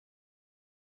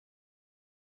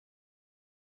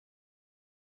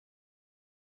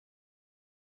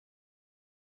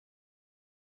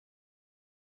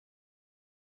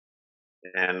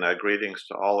and greetings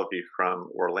to all of you from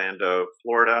Orlando,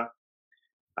 Florida.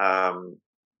 Um,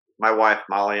 my wife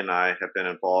Molly and I have been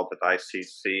involved with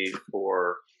ICC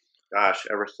for, gosh,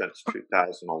 ever since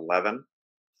 2011,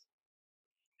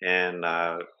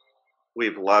 and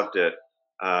we've loved it.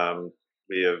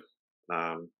 We have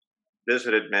um,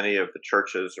 visited many of the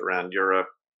churches around Europe,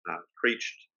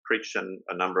 preached in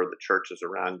a number of the churches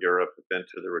around Europe, have been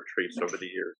to the retreats over the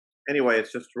years. Anyway,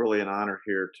 it's just really an honor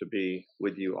here to be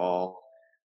with you all.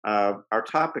 Our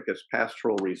topic is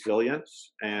pastoral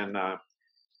resilience, and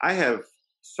I have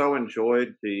so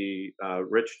enjoyed the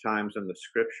rich times in the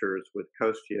scriptures with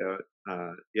Kostya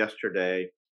yesterday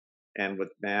and with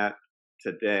Matt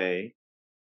today.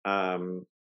 Um,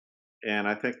 and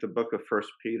I think the book of First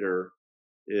Peter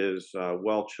is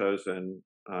well chosen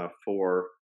for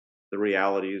the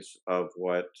realities of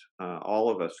what all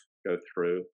of us go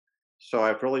through. So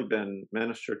I've really been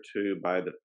ministered to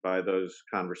by those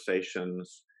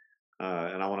conversations,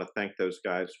 and I want to thank those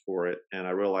guys for it. And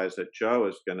I realize that Joe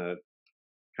is going to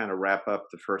kind of wrap up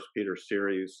the First Peter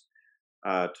series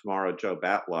tomorrow, Joe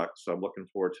Batluck. So I'm looking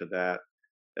forward to that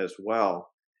as well.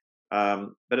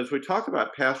 But as we talk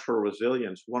about pastoral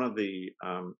resilience, one of the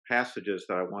passages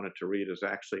that I wanted to read is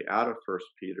actually out of First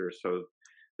Peter. So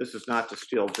this is not to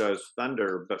steal Joe's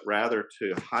thunder, but rather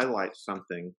to highlight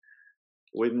something.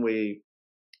 When we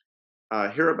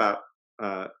hear about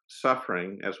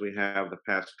suffering, as we have the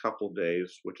past couple of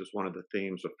days, which is one of the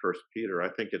themes of First Peter, I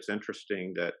think it's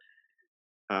interesting that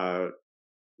uh,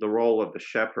 the role of the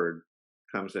shepherd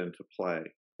comes into play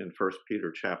in First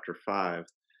Peter chapter 5.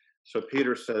 So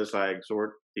Peter says, I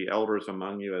exhort the elders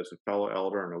among you as a fellow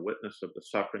elder and a witness of the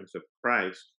sufferings of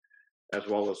Christ, as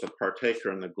well as a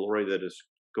partaker in the glory that is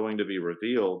going to be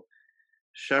revealed.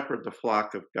 Shepherd the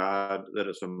flock of God that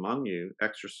is among you,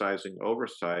 exercising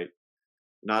oversight,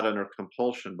 not under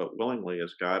compulsion, but willingly,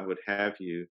 as God would have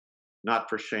you, not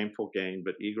for shameful gain,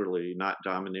 but eagerly, not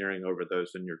domineering over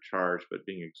those in your charge, but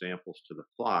being examples to the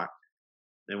flock.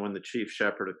 And when the chief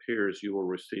shepherd appears, you will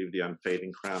receive the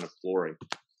unfading crown of glory.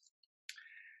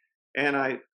 And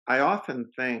I often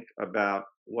think about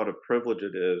what a privilege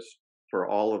it is for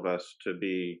all of us to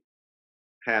be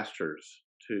pastors,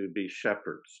 to be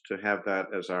shepherds, to have that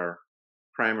as our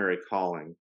primary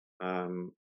calling.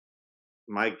 Um,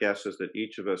 my guess is that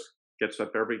each of us gets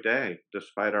up every day,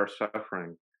 despite our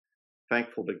suffering,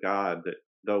 thankful to God that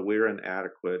though we're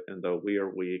inadequate and though we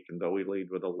are weak and though we lead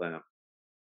with a limp,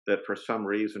 that for some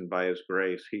reason by His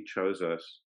grace, He chose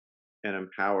us and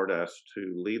empowered us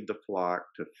to lead the flock,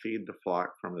 to feed the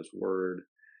flock from His word,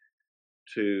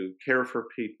 to care for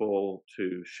people,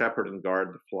 to shepherd and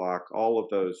guard the flock, all of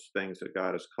those things that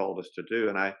God has called us to do.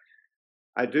 And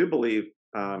I do believe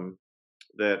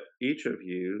that each of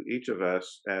you, each of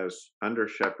us as under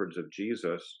shepherds of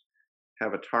Jesus,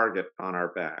 have a target on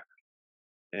our back.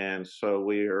 And so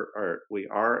we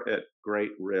are at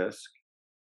great risk,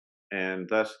 and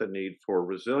thus the need for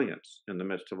resilience in the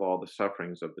midst of all the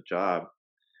sufferings of the job.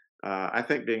 I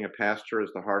think being a pastor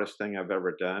is the hardest thing I've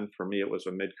ever done. For me, it was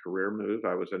a mid-career move.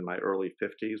 I was in my early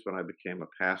 50s when I became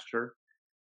a pastor.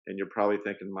 And you're probably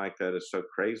thinking, Mike, that is so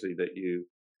crazy that you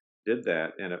did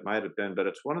that. And it might have been, but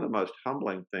it's one of the most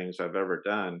humbling things I've ever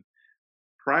done.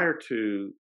 Prior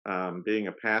to being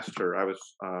a pastor,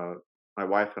 my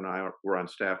wife and I were on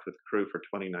staff with Crew for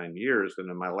 29 years. And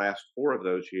in my last 4 of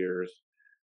those years,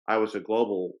 I was a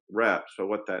global rep. So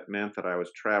what that meant that I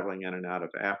was traveling in and out of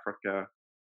Africa,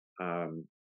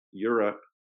 Europe,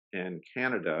 and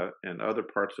Canada, and other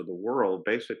parts of the world,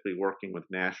 basically working with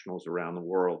nationals around the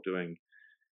world, doing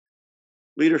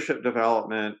leadership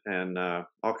development and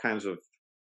all kinds of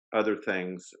other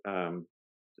things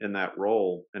in that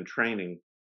role and training.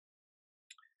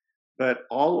 But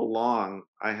all along,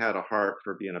 I had a heart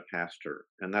for being a pastor,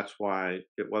 and that's why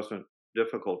it wasn't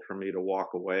difficult for me to walk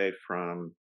away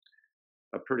from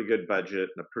a pretty good budget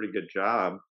and a pretty good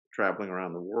job traveling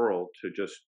around the world to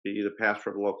just be the pastor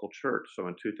of a local church. So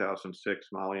in 2006,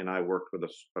 Molly and I worked with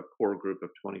a core group of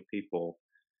 20 people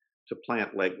to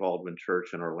plant Lake Baldwin Church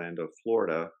in Orlando,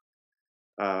 Florida.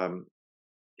 Um,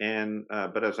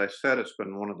 but as I said, it's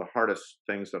been one of the hardest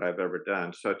things that I've ever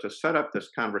done. So to set up this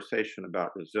conversation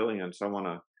about resilience, I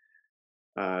want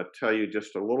to tell you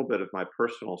just a little bit of my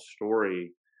personal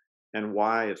story and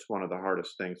why it's one of the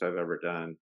hardest things I've ever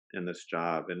done in this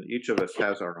job. And each of us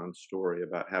has our own story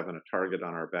about having a target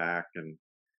on our back. And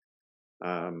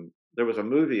there was a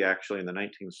movie actually in the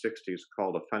 1960s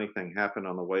called A Funny Thing Happened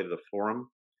on the Way to the Forum.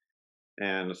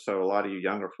 And so a lot of you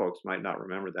younger folks might not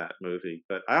remember that movie.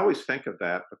 But I always think of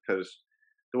that because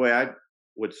the way I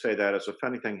would say that is a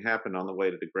funny thing happened on the way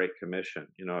to the Great Commission.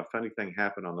 You know, a funny thing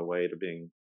happened on the way to being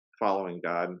following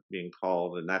God, being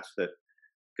called, and that's that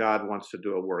God wants to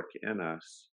do a work in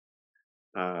us.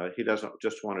 He doesn't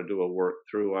just want to do a work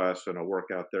through us and a work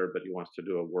out there, but he wants to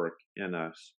do a work in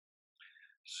us.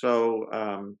 So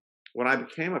when I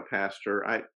became a pastor,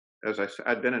 as I said,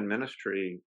 I'd been in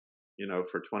ministry,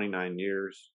 for 29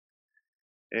 years,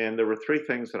 and there were three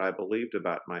things that I believed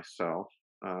about myself.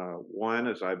 One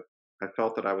is I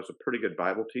felt that I was a pretty good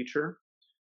Bible teacher.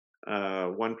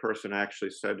 One person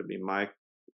actually said to me, Mike,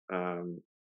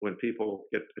 when people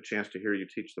get a chance to hear you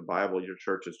teach the Bible, your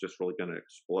church is just really going to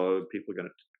explode. People are going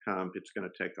to come. It's going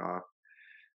to take off.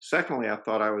 Secondly, I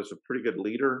thought I was a pretty good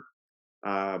leader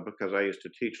because I used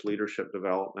to teach leadership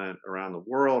development around the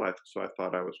world. So I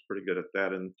thought I was pretty good at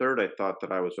that. And third, I thought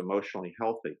that I was emotionally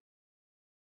healthy.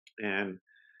 And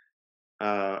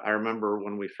I remember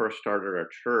when we first started our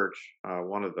church,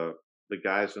 one of the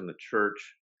guys in the church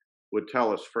would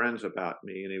tell his friends about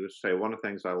me, and he would say, one of the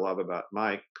things I love about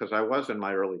Mike, because I was in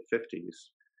my early 50s,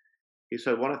 he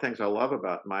said, one of the things I love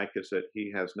about Mike is that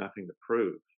he has nothing to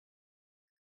prove.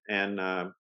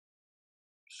 And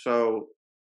so,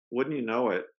 wouldn't you know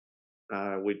it,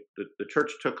 the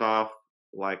church took off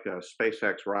like a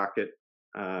SpaceX rocket,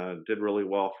 did really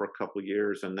well for a couple of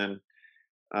years, and then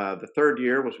the third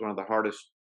year was one of the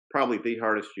hardest, probably the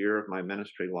hardest year of my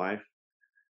ministry life.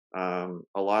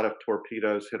 A lot of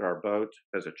torpedoes hit our boat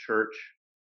as a church,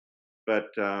 but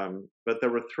there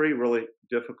were three really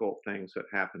difficult things that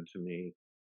happened to me.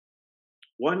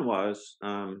 One was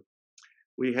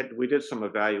we did some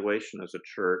evaluation as a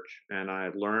church, and I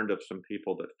had learned of some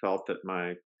people that felt that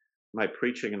my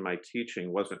preaching and my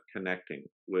teaching wasn't connecting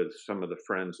with some of the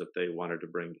friends that they wanted to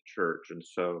bring to church, and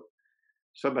so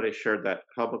somebody shared that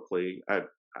publicly. I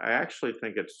actually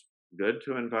think it's good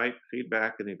to invite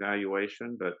feedback and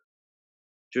evaluation, but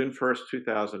June 1st,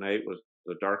 2008 was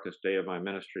the darkest day of my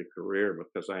ministry career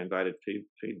because I invited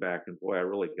feedback, and boy, I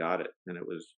really got it. And it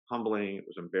was humbling, it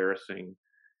was embarrassing.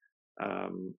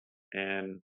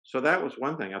 And so that was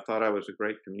one thing. I thought I was a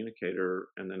great communicator,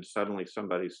 and then suddenly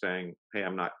somebody's saying, hey,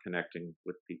 I'm not connecting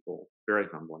with people. Very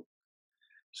humbling.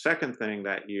 Second thing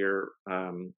that year,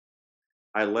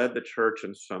 I led the church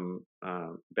in some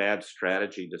bad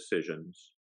strategy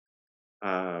decisions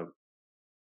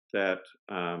that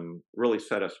really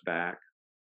set us back.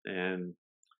 And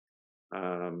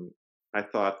I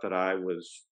thought that I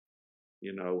was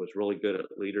really good at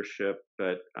leadership,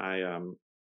 but I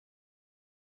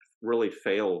really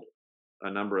failed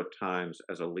a number of times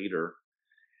as a leader.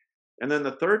 And then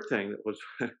the third thing that was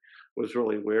was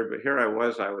really weird, but here I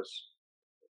was,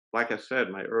 like I said,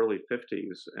 my early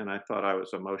 50s, and I thought I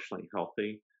was emotionally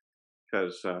healthy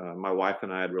because my wife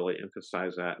and I had really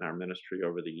emphasized that in our ministry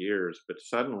over the years. But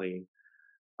suddenly,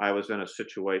 I was in a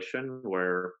situation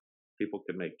where people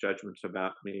could make judgments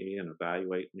about me and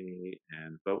evaluate me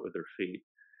and vote with their feet.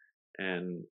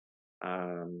 And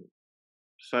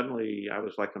suddenly, I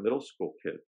was like a middle school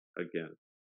kid again.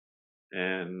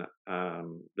 And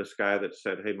this guy that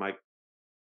said, "Hey, Mike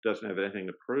doesn't have anything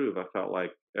to prove," I felt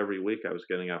like every week I was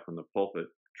getting up in the pulpit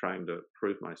trying to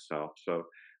prove myself. So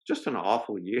just an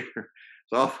awful year.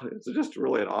 It's awful. It's just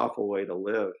really an awful way to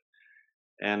live.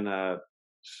 And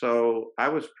so I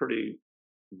was pretty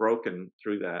broken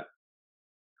through that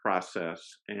process.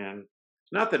 And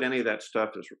it's not that any of that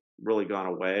stuff has really gone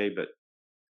away,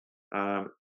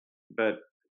 um, but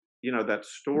that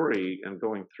story and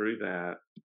going through that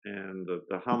and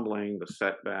the humbling, the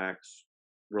setbacks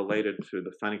related to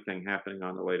the funny thing happening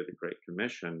on the way to the Great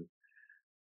Commission,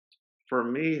 for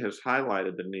me has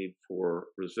highlighted the need for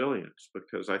resilience,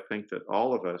 because I think that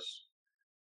all of us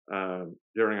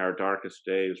during our darkest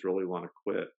days really want to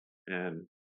quit, and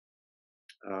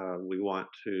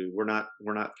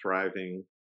we're not thriving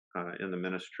in the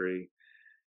ministry,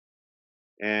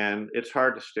 and it's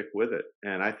hard to stick with it.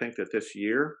 And I think that this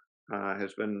year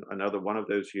has been another one of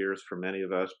those years for many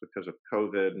of us because of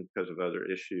COVID and because of other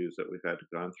issues that we've had to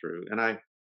go through. And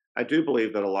I do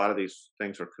believe that a lot of these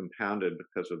things are compounded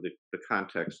because of the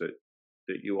context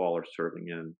that you all are serving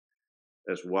in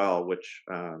as well, which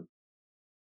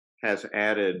has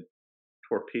added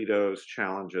torpedoes,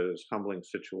 challenges, humbling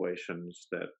situations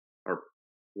that are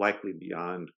likely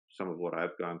beyond some of what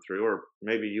I've gone through, or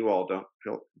maybe you all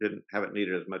haven't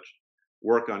needed as much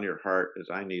work on your heart as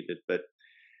I needed. But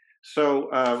so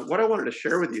what I wanted to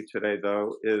share with you today,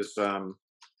 though, is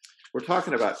we're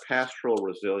talking about pastoral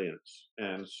resilience,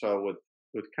 and so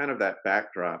with kind of that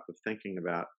backdrop of thinking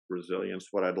about resilience,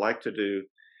 what I'd like to do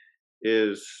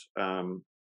is I'm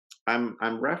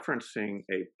referencing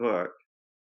a book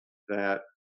that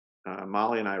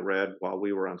Molly and I read while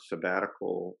we were on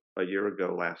sabbatical a year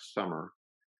ago last summer,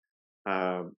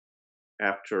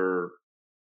 after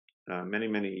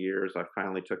many years, I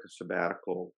finally took a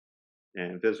sabbatical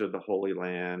and visited the Holy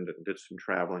Land and did some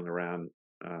traveling around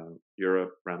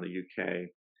Europe, around the UK.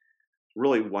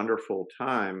 Really wonderful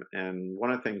time. And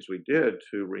one of the things we did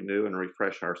to renew and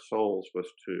refresh our souls was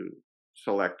to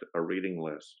select a reading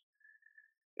list.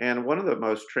 And one of the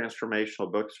most transformational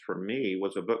books for me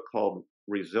was a book called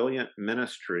Resilient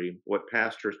Ministry: What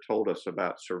Pastors Told Us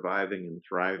About Surviving and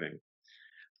Thriving.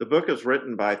 The book is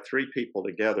written by three people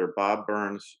together: Bob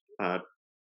Burns,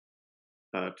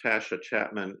 Tasha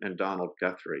Chapman, and Donald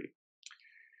Guthrie.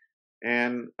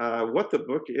 And what the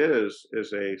book is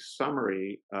a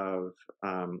summary of,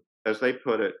 as they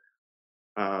put it,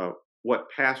 what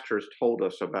pastors told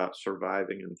us about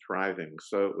surviving and thriving.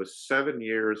 So it was 7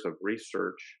 years of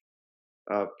research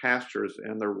of pastors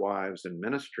and their wives in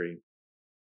ministry,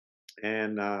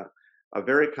 and a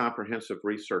very comprehensive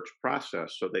research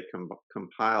process. So they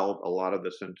compiled a lot of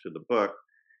this into the book.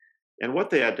 And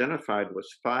what they identified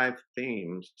was 5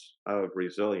 themes of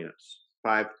resilience,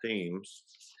 5 themes.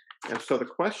 And so the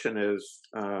question is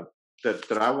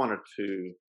that I wanted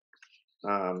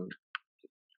um,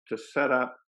 to set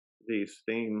up these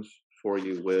themes for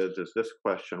you with is this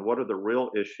question: what are the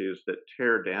real issues that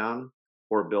tear down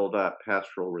or build up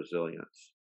pastoral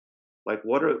resilience? Like,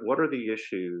 what are the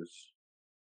issues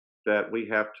that we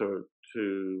have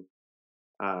to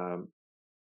um,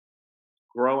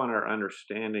 grow in our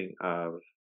understanding of?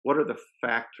 What are the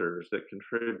factors that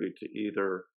contribute to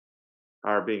either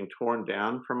our being torn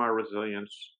down from our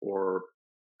resilience or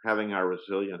having our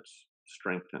resilience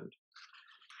strengthened?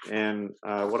 And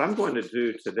what I'm going to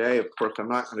do today, of course, I'm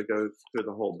not going to go through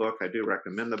the whole book. I do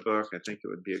recommend the book. I think it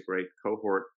would be a great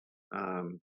cohort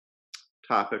um,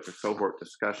 topic, a cohort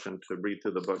discussion to read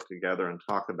through the book together and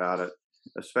talk about it,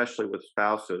 especially with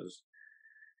spouses.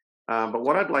 But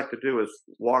what I'd like to do is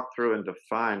walk through and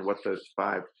define what those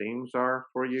 5 themes are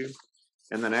for you.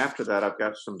 And then after that, I've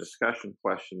got some discussion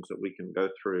questions that we can go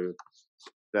through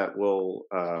that will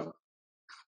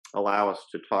allow us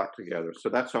to talk together. So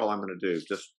that's all I'm going to do,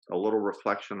 just a little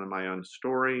reflection on my own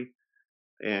story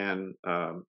and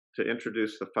to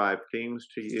introduce the 5 themes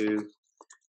to you.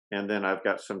 And then I've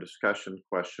got some discussion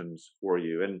questions for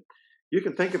you. And you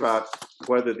can think about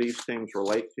whether these themes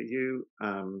relate to you.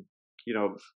 You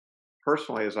know,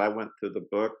 personally, as I went through the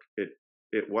book,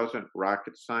 it wasn't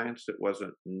rocket science. It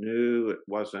wasn't new. It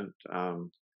wasn't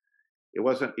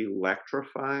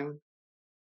electrifying.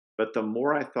 But the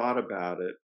more I thought about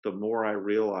it, the more I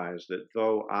realized that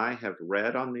though I have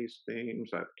read on these themes,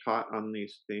 I've taught on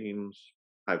these themes,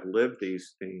 I've lived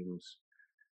these themes,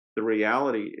 the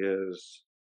reality is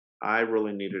I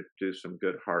really needed to do some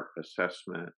good heart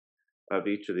assessment of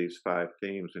each of these 5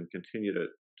 themes and continue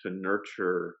to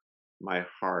nurture my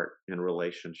heart in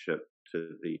relationship to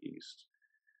these.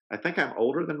 I think I'm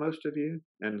older than most of you,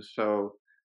 and so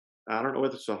I don't know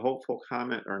whether it's a hopeful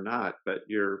comment or not, but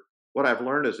what I've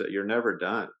learned is that you're never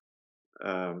done.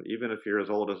 Even if you're as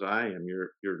old as I am,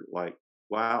 you're like,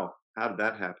 wow, how did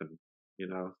that happen? You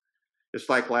know, it's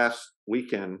like last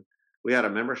weekend we had a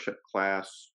membership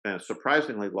class, and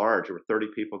surprisingly large. There were 30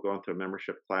 people going through a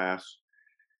membership class.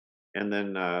 And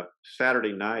then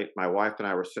Saturday night, my wife and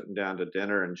I were sitting down to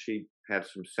dinner, and she had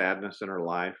some sadness in her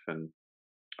life, and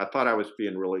I thought I was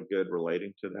being really good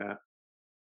relating to that.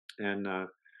 And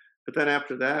but then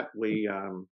after that, we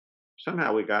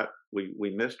somehow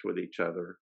we missed with each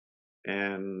other,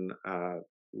 and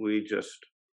we just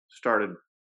started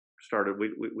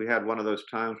we had one of those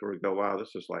times where we go, wow,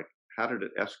 this is like, how did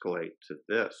it escalate to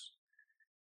this?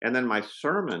 And then my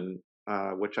sermon,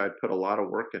 which I put a lot of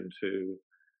work into,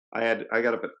 I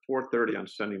got up at 4:30 on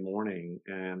Sunday morning,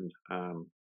 and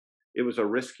it was a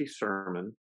risky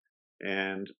sermon,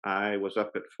 and I was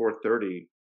up at 4:30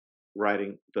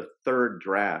 writing the third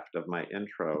draft of my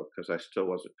intro because I still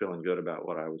wasn't feeling good about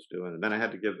what I was doing, and then I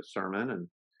had to give the sermon,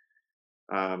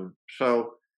 and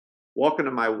so welcome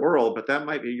to my world, but that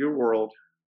might be your world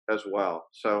as well.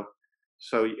 So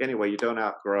anyway, you don't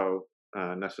outgrow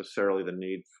necessarily the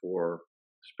need for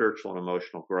spiritual and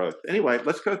emotional growth. Anyway,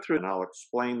 let's go through and I'll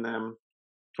explain them,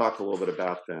 talk a little bit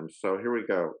about them. So here we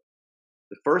go.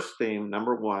 The first theme,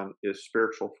 number 1, is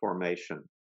spiritual formation.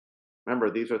 Remember,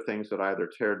 these are things that either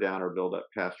tear down or build up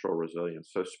pastoral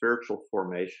resilience. So spiritual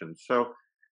formation. So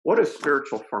what is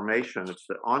spiritual formation? It's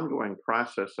the ongoing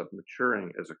process of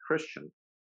maturing as a Christian.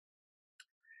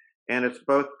 And it's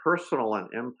both personal and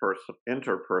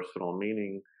interpersonal,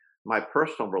 meaning my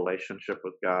personal relationship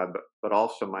with God, but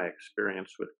also my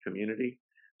experience with community.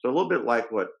 So a little bit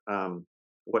like what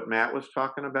Matt was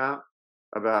talking about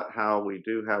how we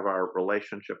do have our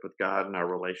relationship with God and our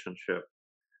relationship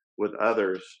with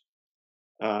others.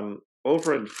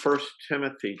 over in First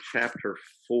Timothy chapter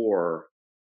 4,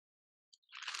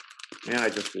 man, I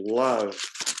just love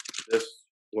this,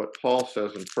 what Paul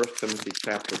says in First Timothy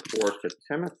chapter 4 to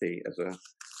Timothy as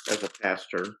a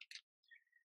pastor.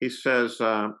 He says,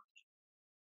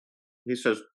 he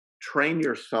says, train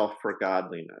yourself for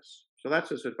godliness. So that's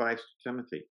his advice to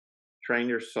Timothy. Train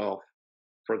yourself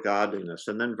for godliness.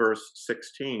 And then verse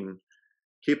 16,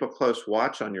 keep a close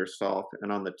watch on yourself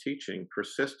and on the teaching.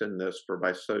 Persist in this, for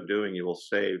by so doing you will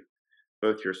save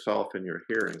both yourself and your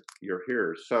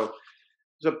hearers. So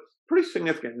there's a pretty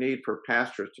significant need for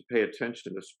pastors to pay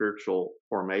attention to spiritual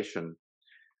formation.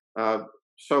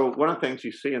 So one of the things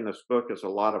you see in this book is a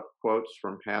lot of quotes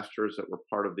from pastors that were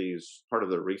part of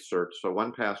the research. So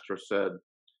one pastor said,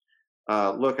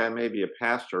 look, I may be a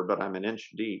pastor, but I'm an inch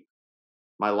deep.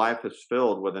 My life is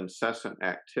filled with incessant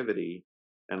activity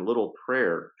and little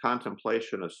prayer.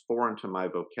 Contemplation is foreign to my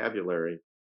vocabulary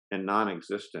and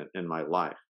non-existent in my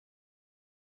life.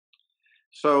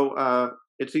 So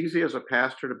it's easy as a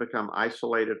pastor to become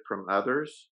isolated from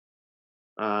others.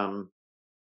 And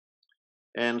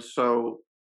so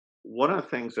one of the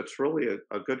things that's really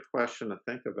a good question to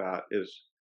think about is,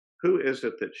 who is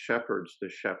it that shepherds the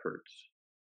shepherds?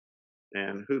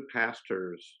 And who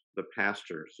pastors the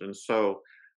pastors? And so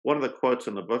one of the quotes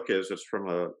in the book is from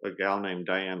a gal named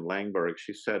Diane Langberg.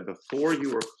 She said, before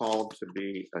you were called to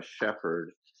be a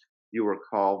shepherd, you were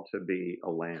called to be a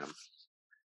lamb.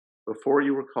 Before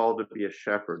you were called to be a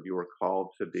shepherd, you were called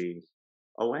to be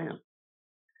a lamb.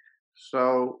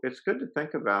 So it's good to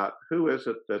think about, who is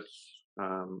it that's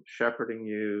shepherding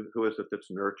you? Who is it that's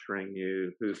nurturing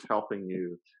you? Who's helping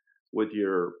you with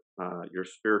your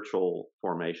spiritual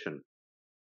formation?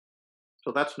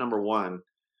 So that's number one,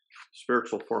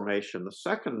 spiritual formation. The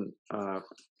second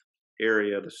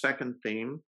area, the second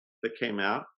theme that came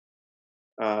out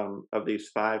of these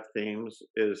 5 themes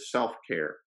is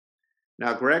self-care.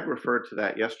 Now, Greg referred to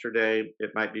that yesterday. It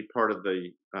might be part of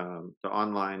the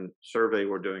online survey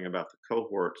we're doing about the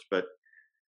cohorts, but I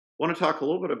want to talk a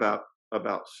little bit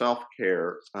about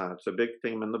self-care. It's a big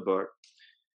theme in the book.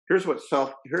 Here's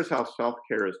how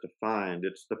self-care is defined.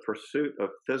 It's the pursuit of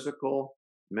physical,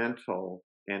 mental,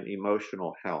 and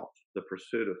emotional health. The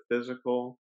pursuit of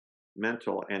physical,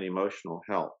 mental, and emotional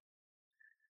health.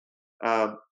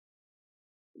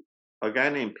 A guy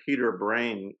named Peter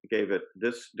Brain gave it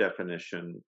this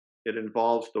definition. It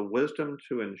involves the wisdom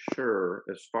to ensure,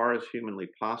 as far as humanly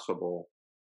possible,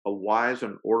 a wise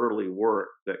and orderly work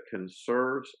that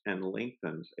conserves and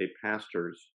lengthens a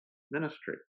pastor's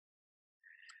ministry.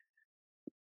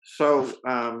 So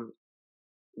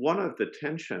one of the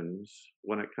tensions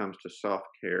when it comes to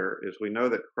self-care is, we know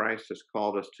that Christ has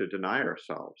called us to deny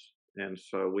ourselves. And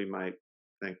so we might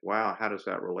think, wow, how does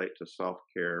that relate to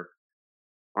self-care?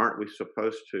 Aren't we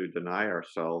supposed to deny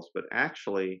ourselves? But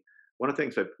actually, one of the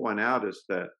things I point out is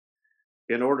that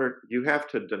you have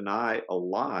to deny a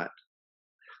lot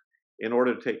in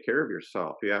order to take care of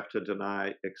yourself. You have to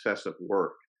deny excessive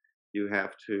work. You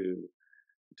have to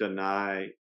deny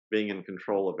being in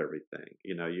control of everything.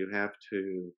 You have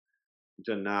to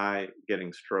deny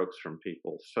getting strokes from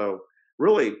people. So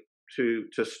really, to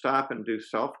stop and do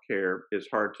self-care is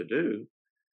hard to do.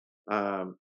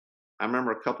 I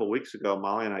remember a couple of weeks ago,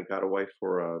 Molly and I got away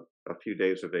for a few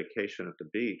days of vacation at the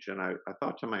beach, and I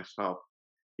thought to myself,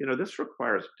 this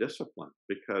requires discipline,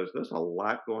 because there's a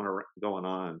lot going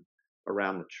on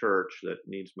around the church that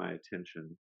needs my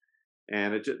attention,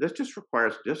 and this just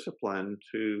requires discipline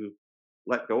to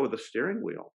let go of the steering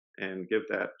wheel and give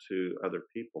that to other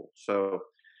people. So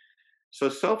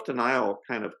self-denial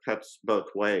kind of cuts both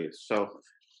ways. So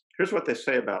here's what they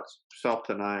say about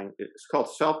self-denying. It's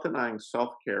called self-denying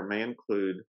self-care may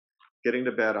include getting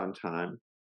to bed on time,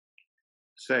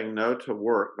 saying no to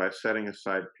work by setting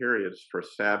aside periods for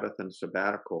Sabbath and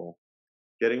sabbatical,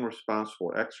 getting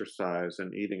responsible exercise,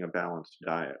 and eating a balanced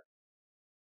diet.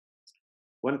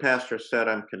 One pastor said,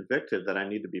 I'm convicted that I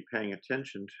need to be paying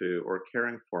attention to or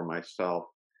caring for myself,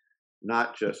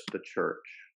 not just the church.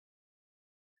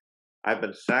 I've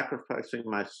been sacrificing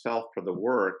myself for the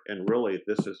work, and really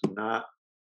this is not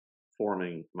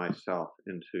forming myself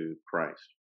into Christ.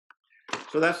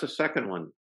 So that's the second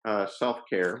one,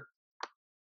 self-care.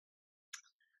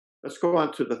 Let's go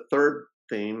on to the third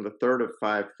theme, the third of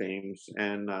 5 themes.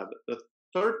 And the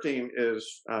third theme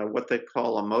is what they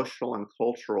call emotional and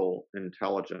cultural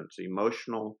intelligence,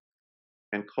 emotional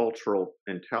and cultural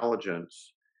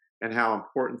intelligence, and how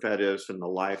important that is in the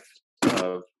life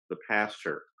of the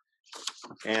pastor.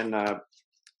 And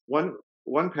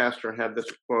one pastor had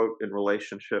this quote in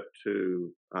relationship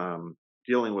to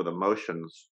dealing with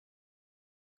emotions.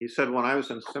 He said, when I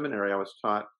was in seminary, I was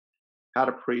taught how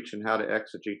to preach and how to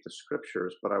exegete the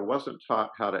scriptures, but I wasn't taught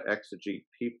how to exegete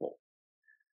people.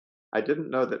 I didn't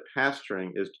know that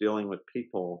pastoring is dealing with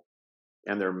people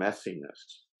and their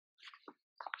messiness.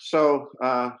 So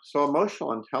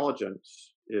emotional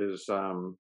intelligence is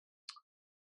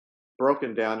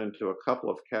broken down into a couple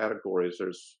of categories.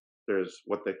 There's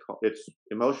what they call it's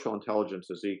emotional intelligence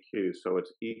is EQ, so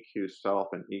it's EQ self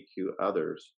and EQ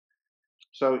others.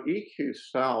 So EQ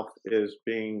self is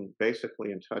being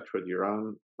basically in touch with your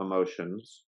own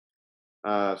emotions.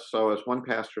 So as one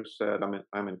pastor said,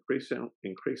 I'm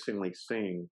increasingly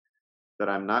seeing that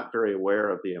I'm not very aware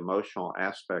of the emotional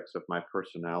aspects of my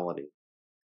personality.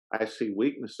 I see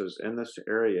weaknesses in this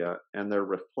area, and they're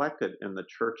reflected in the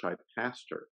church I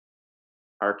pastor.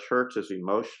 Our church is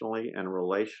emotionally and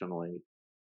relationally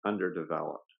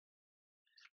underdeveloped.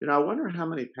 I wonder how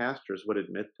many pastors would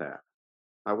admit that.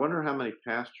 I wonder how many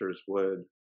pastors would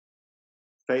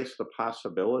face the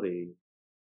possibility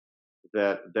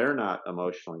that they're not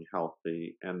emotionally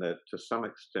healthy and that to some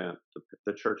extent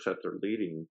the church that they're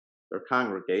leading, their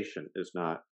congregation is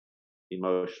not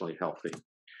emotionally healthy.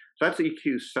 So that's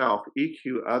EQ self.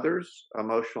 EQ others,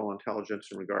 emotional intelligence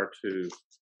in regard to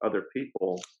other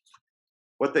people.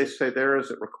 What they say there is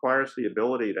it requires the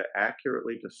ability to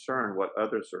accurately discern what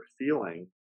others are feeling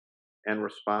and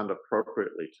respond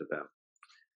appropriately to them.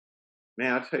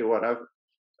 Man, I tell you what, I've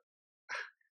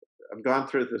gone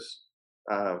through this.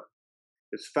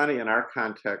 It's funny in our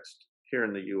context here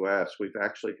in the U.S. We've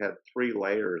actually had three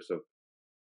layers of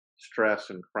stress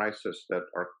and crisis that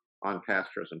are on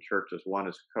pastors and churches. One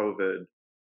is COVID,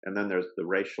 and then there's the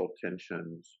racial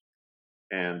tensions,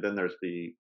 and then there's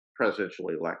the presidential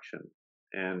election.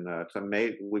 And it's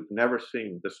amazing. We've never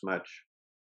seen this much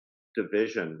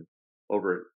division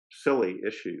over silly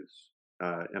issues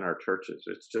in our churches.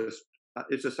 It's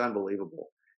just unbelievable.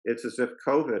 It's as if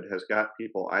COVID has got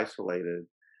people isolated,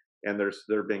 and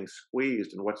they're being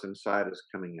squeezed, and what's inside is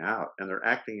coming out, and they're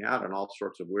acting out in all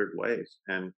sorts of weird ways.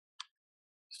 And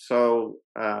so,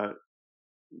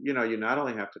 you not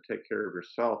only have to take care of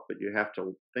yourself, but you have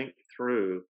to think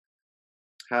through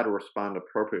how to respond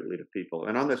appropriately to people.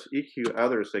 And on this EQ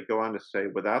others, they go on to say,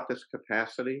 without this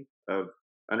capacity of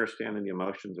understanding the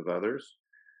emotions of others,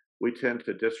 we tend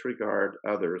to disregard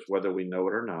others, whether we know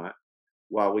it or not,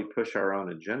 while we push our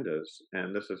own agendas.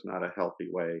 And this is not a healthy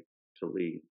way to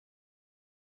lead.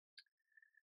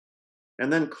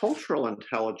 And then cultural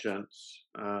intelligence,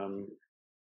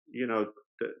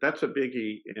 that's a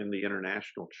biggie in the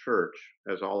international church,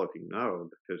 as all of you know,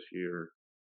 because you're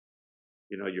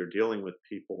dealing with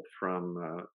people from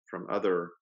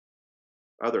other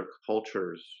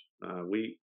cultures.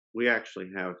 We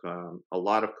actually have a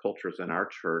lot of cultures in our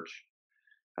church.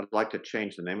 I'd like to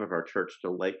change the name of our church to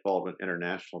Lake Baldwin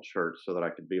International Church so that I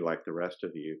could be like the rest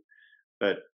of you.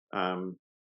 But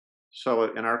so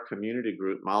in our community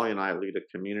group, Molly and I lead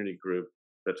a community group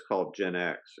that's called Gen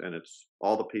X, and it's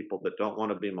all the people that don't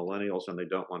want to be millennials and they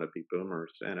don't want to be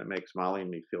boomers, and it makes Molly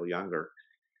and me feel younger.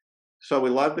 So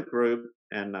we love the group,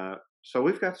 and so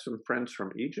we've got some friends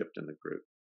from Egypt in the group,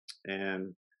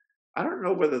 and I don't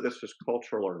know whether this is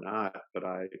cultural or not, but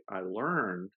I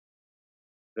learned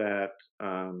that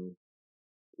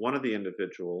one of the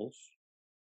individuals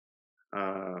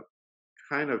uh,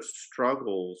 kind of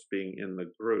struggles being in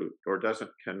the group or doesn't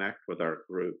connect with our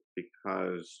group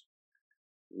because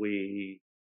we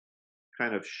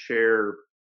kind of share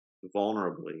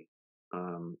vulnerably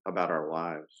about our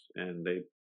lives, and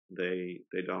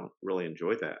they don't really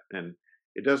enjoy that. And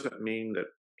it doesn't mean that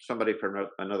somebody from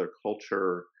another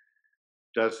culture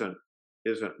doesn't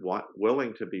isn't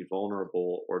willing to be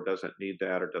vulnerable or doesn't need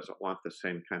that or doesn't want the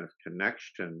same kind of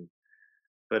connection,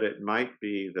 but it might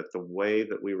be that the way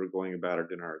that we were going about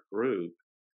it in our group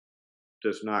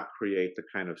does not create the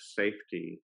kind of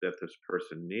safety that this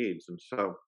person needs. And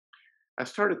so I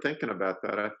started thinking about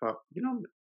that. I thought,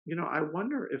 I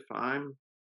wonder if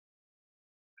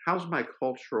how's my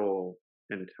cultural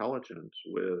intelligence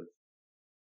with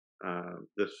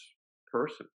this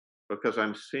person? Because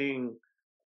I'm seeing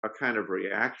a kind of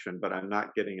reaction, but I'm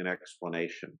not getting an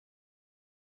explanation.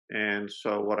 And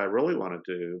so what I really want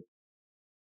to do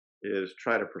is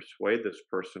try to persuade this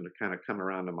person to kind of come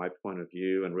around to my point of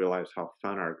view and realize how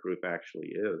fun our group actually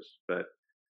is. But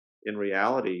in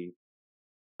reality,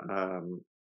 um,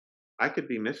 I could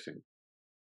be missing,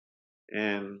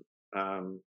 and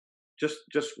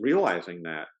just realizing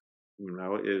that,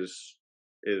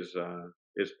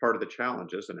 is part of the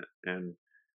challenge, isn't it? And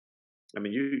I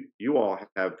mean, you all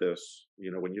have this,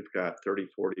 when you've got 30,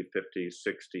 40, 50,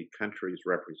 60 countries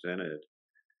represented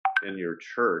in your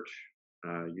church,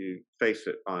 you face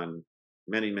it on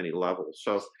many, many levels.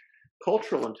 So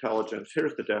Cultural intelligence,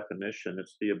 here's the definition: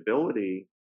 it's the ability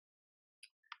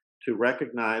to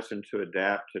recognize and to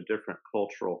adapt to different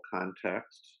cultural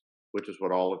contexts, which is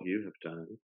what all of you have done.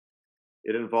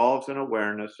 It involves an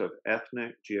awareness of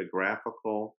ethnic,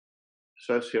 geographical,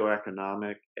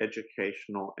 socioeconomic,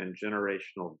 educational, and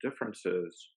generational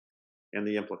differences and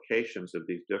the implications of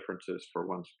these differences for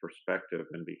one's perspective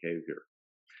and behavior.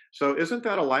 So, isn't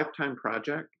that a lifetime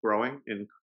project, growing in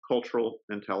cultural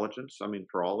intelligence? I mean,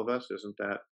 for all of us, isn't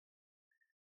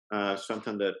that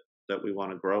something that we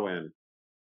want to grow in?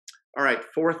 All right,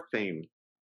 fourth theme.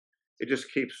 It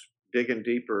just keeps digging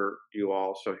deeper, you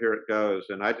all. So here it goes.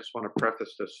 And I just want to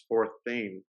preface this fourth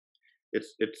theme.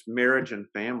 It's marriage and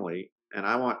family, and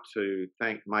I want to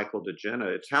thank Michael DeGenna.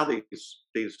 It's how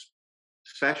these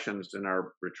sessions in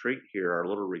our retreat here, our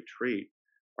little retreat,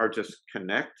 are just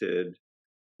connected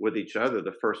with each other.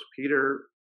 The First Peter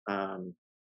um,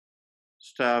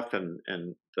 stuff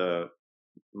and the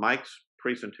Mike's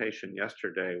presentation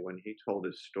yesterday when he told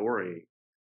his story,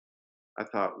 I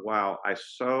thought, wow, I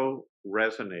so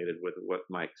resonated with what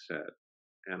Mike said,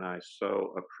 and I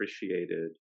so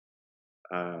appreciated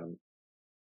um,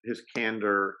 his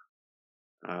candor,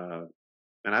 uh,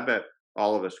 and I bet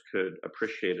all of us could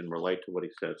appreciate and relate to what he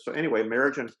said. So anyway,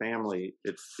 marriage and family,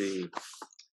 it's the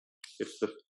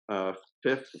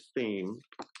fifth theme.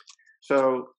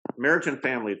 So marriage and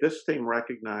family, this theme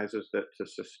recognizes that to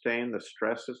sustain the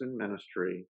stresses in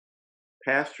ministry,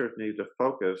 pastors need to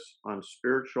focus on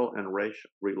spiritual and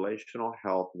relational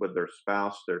health with their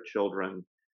spouse, their children,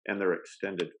 and their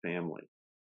extended family.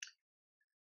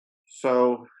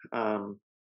 So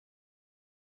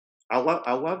I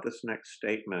love this next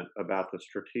statement about the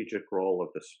strategic role of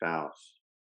the spouse.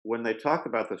 When they talk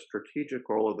about the strategic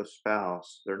role of the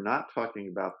spouse, they're not talking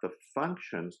about the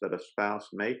functions that a spouse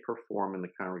may perform in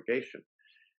the congregation.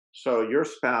 So your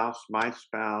spouse, my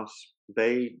spouse,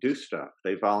 they do stuff.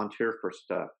 They volunteer for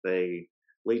stuff. They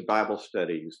lead Bible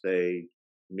studies. They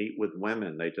meet with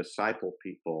women. They disciple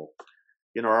people.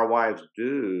 You know, our wives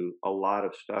do a lot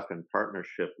of stuff in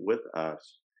partnership with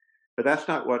us. But that's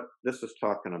not what this is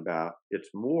talking about. It's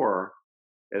more,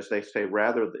 as they say,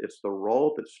 rather, it's the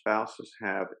role that spouses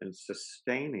have in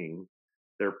sustaining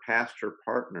their pastor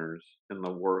partners in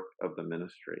the work of the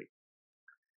ministry.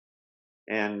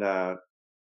 And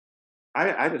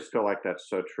I just feel like that's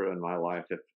so true in my life.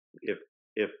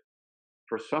 If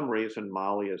for some reason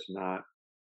Molly is not,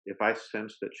 if I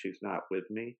sense that she's not with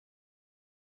me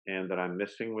and that I'm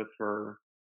missing with her,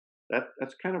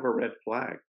 that's kind of a red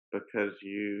flag, because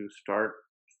you start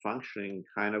functioning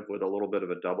kind of with a little bit of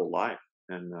a double life.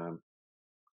 And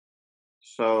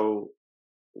so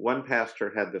one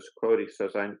pastor had this quote. He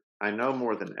says, I know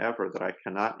more than ever that I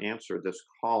cannot answer this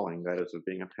calling, that is, of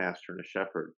being a pastor and a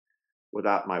shepherd,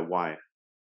 without my wife.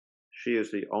 She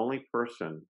is the only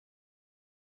person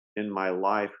in my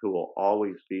life who will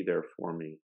always be there for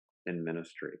me in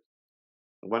ministry.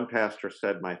 One pastor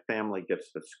said, my family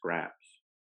gets the scraps.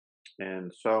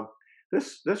 And so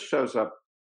this shows up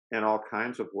in all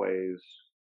kinds of ways.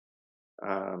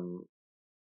 Um,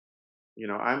 you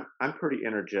know, I'm pretty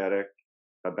energetic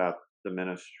about the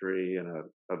ministry, and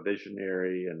a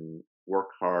visionary, and work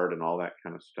hard and all that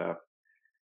kind of stuff.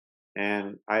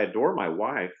 And I adore my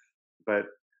wife, but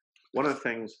one of the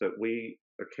things that we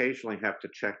occasionally have to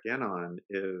check in on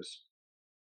is,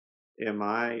 am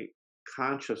I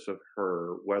conscious of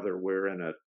her, whether we're in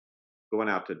a going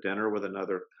out to dinner with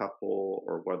another couple,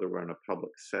 or whether we're in a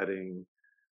public setting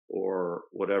or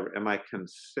whatever? Am I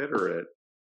considerate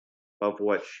of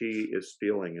what she is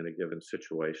feeling in a given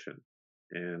situation?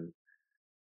 And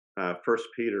First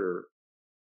Peter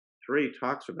 3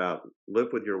 talks about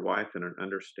live with your wife in an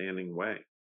understanding way,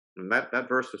 and that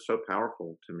verse is so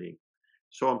powerful to me,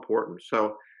 so important.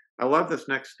 So I love this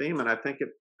next theme, and I think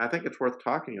it's worth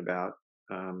talking about.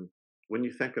 When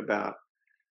you think about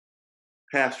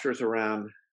pastors around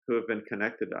who have been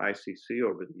connected to ICC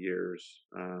over the years,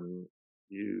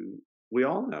 we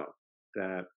all know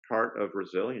that part of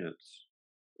resilience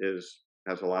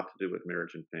has a lot to do with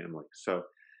marriage and family. So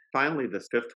finally, the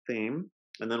fifth theme,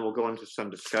 and then we'll go into some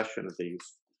discussion of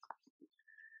these.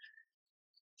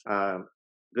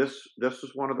 This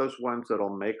is one of those ones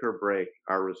that'll make or break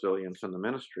our resilience in the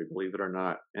ministry, believe it or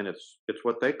not. And it's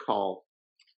what they call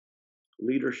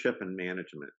leadership and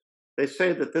management. They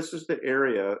say that this is the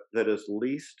area that is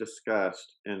least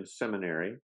discussed in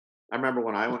seminary. I remember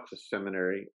when I went to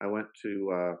seminary, I went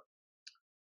to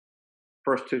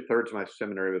first 2/3 of my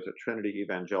seminary was at Trinity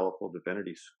Evangelical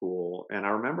Divinity School, and I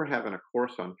remember having a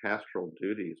course on pastoral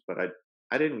duties, but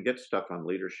I didn't get stuff on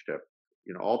leadership.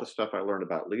 You know, all the stuff I learned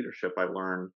about leadership, I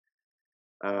learned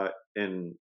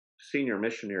in senior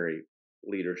missionary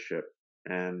leadership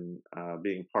and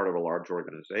being part of a large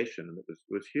organization. And it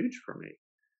was huge for me.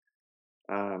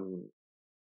 Um,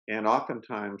 and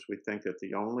oftentimes we think that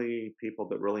the only people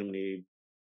that really need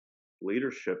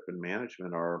leadership and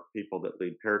management are people that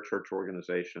lead parachurch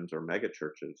organizations or mega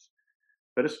churches.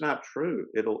 But it's not true.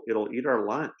 It'll eat our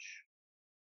lunch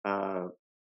uh,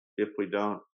 if we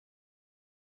don't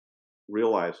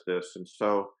realize this. And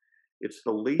so it's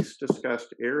the least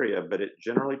discussed area, but it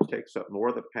generally takes up more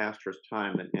of the pastor's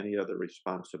time than any other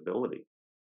responsibility.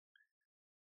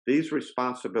 These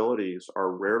responsibilities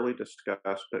are rarely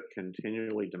discussed, but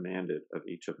continually demanded of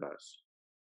each of us.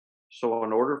 So,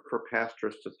 in order for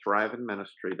pastors to thrive in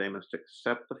ministry, they must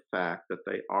accept the fact that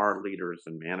they are leaders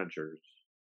and managers.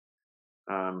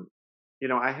 Um,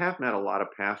 I have met a lot of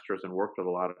pastors and worked with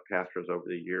a lot of pastors over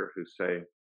the year who say,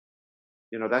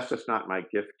 that's just not my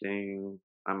gifting.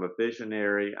 I'm a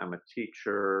visionary. I'm a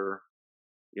teacher.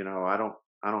 I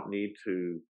don't need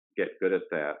to get good at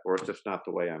that, or it's just not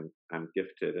the way I'm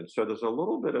gifted. And so there's a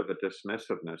little bit of a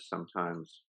dismissiveness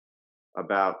sometimes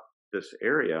about this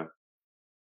area.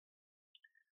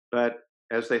 But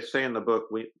as they say in the book,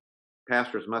 we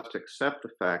pastors must accept the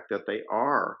fact that they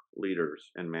are leaders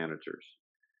and managers.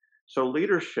 So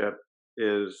leadership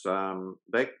is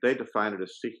they define it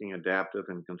as seeking adaptive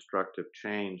and constructive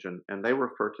change, and they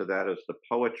refer to that as the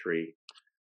poetry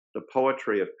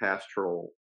of pastoral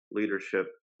leadership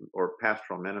or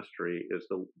pastoral ministry is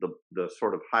the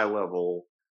sort of high level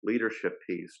leadership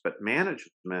piece. But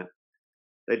management,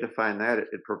 they define that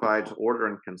it provides order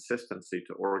and consistency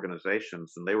to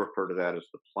organizations, and they refer to that as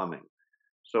the plumbing.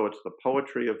 So it's the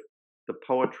poetry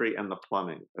and the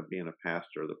plumbing of being a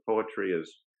pastor. The poetry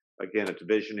is, again, it's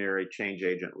visionary, change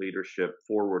agent leadership,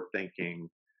 forward thinking.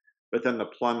 But then the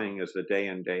plumbing is the day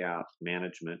in, day out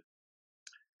management.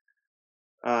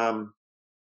 Um,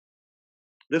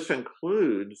 this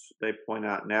includes, they point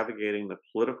out, navigating the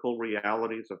political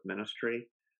realities of ministry.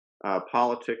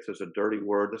 Politics is a dirty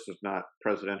word. This is not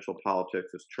presidential politics,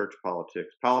 it's church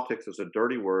politics. Politics is a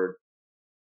dirty word,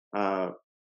 uh,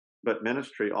 but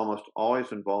ministry almost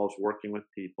always involves working with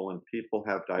people, and people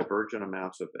have divergent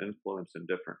amounts of influence and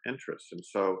different interests. And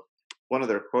so one of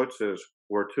their quotes is,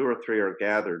 where two or three are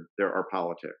gathered, there are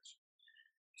politics.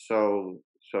 So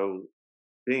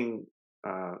being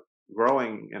uh,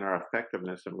 growing in our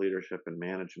effectiveness in leadership and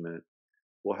management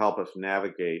will help us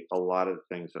navigate a lot of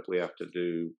the things that we have to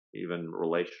do, even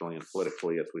relationally and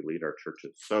politically, as we lead our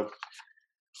churches. So,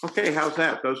 okay, how's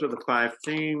that? Those are the 5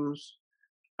 themes.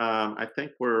 I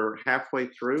think we're halfway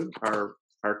through our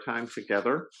time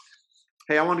together.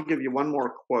 Hey, I want to give you one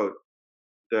more quote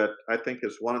that I think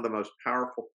is one of the most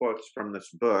powerful quotes from this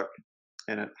book,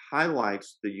 and it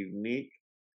highlights the unique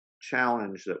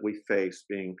challenge that we face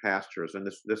being pastors, and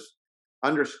this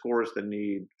underscores the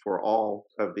need for all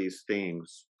of these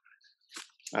themes.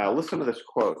 Listen to this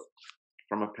quote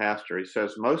from a pastor. He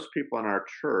says, most people in our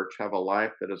church have a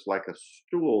life that is like a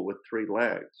stool with 3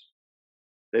 legs.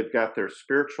 They've got their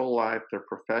spiritual life, their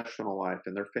professional life,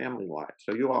 and their family life.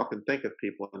 So you all can think of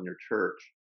people in your church,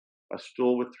 a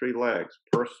stool with 3 legs,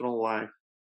 personal life,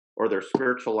 or their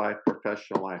spiritual life,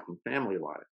 professional life, and family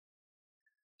life.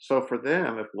 So for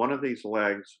them, if one of these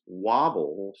legs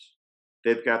wobbles,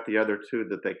 they've got the other 2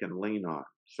 that they can lean on.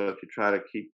 So if you try to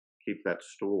keep that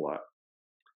stool up.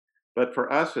 But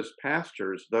for us as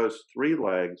pastors, those 3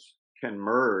 legs can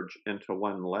merge into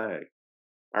 1 leg.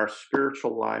 Our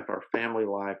spiritual life, our family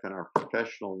life, and our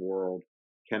professional world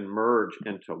can merge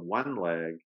into 1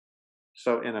 leg.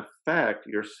 So in effect,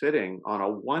 you're sitting on a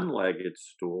 1-legged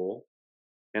stool,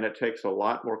 and it takes a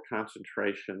lot more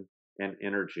concentration and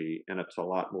energy, and it's a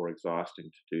lot more exhausting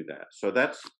to do that. So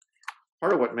that's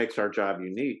part of what makes our job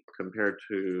unique compared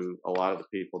to a lot of the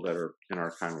people that are in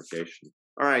our congregation.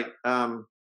 All right.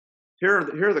 Here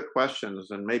are the questions,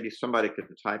 and maybe somebody could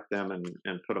type them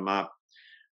and put them up.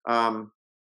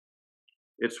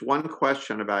 It's one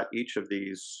question about each of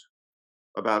these,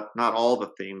 about not all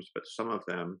the themes, but some of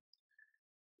them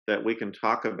that we can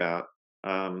talk about.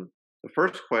 The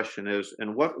first question is,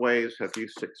 in what ways have you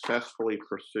successfully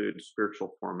pursued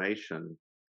spiritual formation,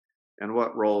 and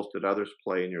what roles did others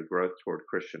play in your growth toward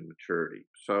Christian maturity?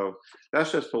 So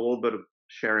that's just a little bit of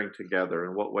sharing together.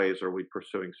 In what ways are we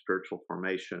pursuing spiritual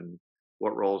formation?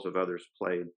 What roles have others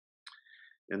played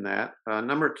in that?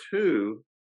 Number 2,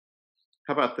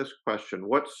 how about this question?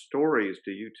 What stories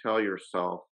do you tell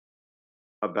yourself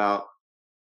about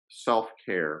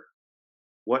self-care?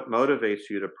 What motivates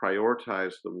you to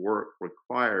prioritize the work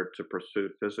required to pursue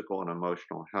physical and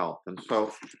emotional health? And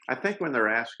so I think when they're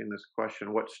asking this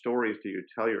question, what stories do you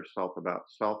tell yourself about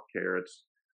self-care? It's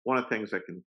one of the things that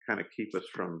can kind of keep us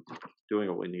from doing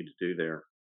what we need to do there.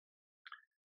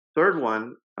 Third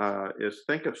one is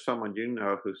think of someone you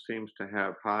know who seems to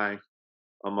have high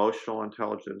emotional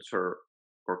intelligence or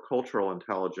cultural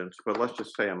intelligence, but let's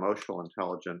just say emotional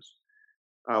intelligence.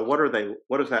 What are they?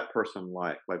 What is that person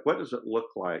like? Like, what does it look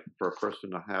like for a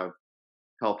person to have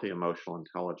healthy emotional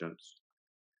intelligence?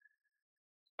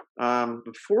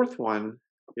 The fourth one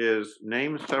is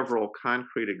name several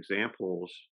concrete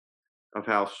examples of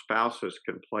how spouses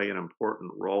can play an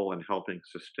important role in helping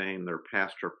sustain their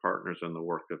pastor partners in the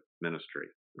work of ministry.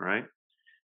 Right.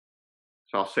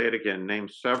 So I'll say it again. Name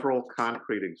several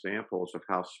concrete examples of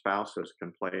how spouses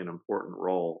can play an important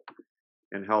role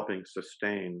in helping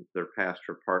sustain their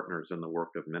pastor partners in the work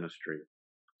of ministry.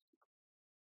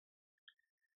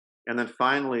 And then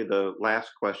finally, the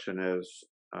last question is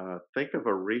think of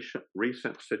a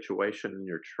recent situation in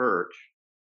your church.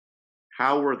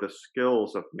 How were the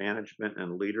skills of management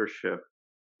and leadership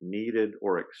needed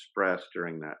or expressed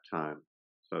during that time?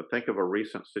 So think of a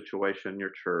recent situation in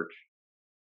your church.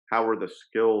 How were the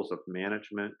skills of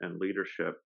management and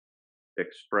leadership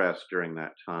expressed during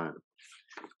that time?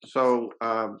 So,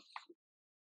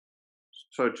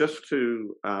 so just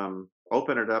to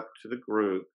open it up to the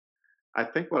group, I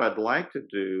think what I'd like to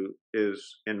do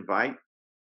is invite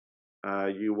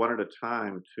you one at a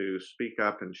time to speak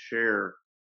up and share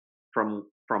from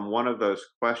one of those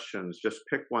questions. Just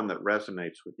pick one that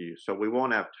resonates with you. So we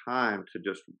won't have time to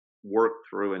just work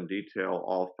through in detail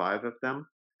all five of them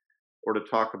or to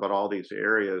talk about all these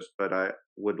areas, but I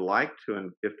would like to,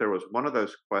 and if there was one of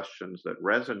those questions that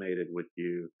resonated with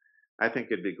you, I think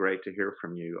it'd be great to hear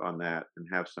from you on that and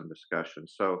have some discussion.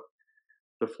 So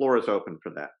the floor is open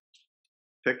for that.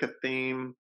 Pick a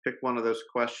theme, pick one of those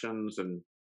questions, and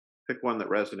pick one that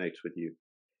resonates with you.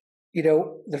 You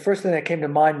know, the first thing that came to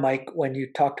mind, Mike, when you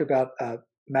talked about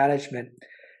management,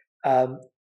 um,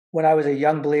 when I was a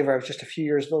young believer, I was just a few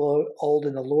years old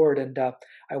in the Lord, and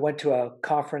I went to a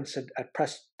conference at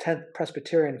 10th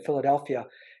Presbyterian in Philadelphia,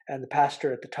 and the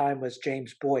pastor at the time was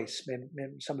James Boyce. Maybe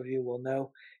some of you will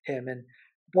know him. And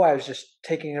boy, I was just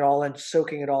taking it all in,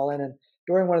 soaking it all in. And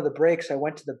during one of the breaks, I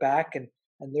went to the back, and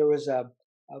there was a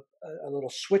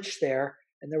little switch there,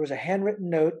 and there was a handwritten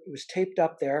note. It was taped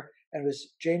up there, and it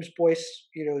was James Boyce,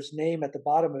 his name at the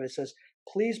bottom of it. It says,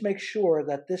 "Please make sure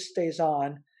that this stays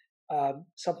on."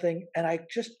 Something, and I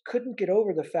just couldn't get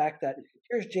over the fact that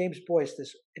here's James Boyce,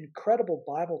 this incredible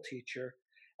Bible teacher,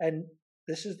 and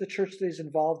this is the church that he's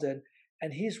involved in,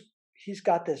 and he's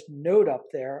got this note up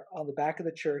there on the back of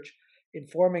the church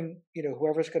informing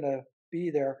whoever's going to be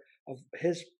there of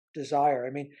his desire. I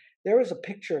mean, there was a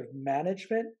picture of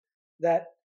management that,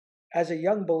 as a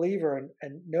young believer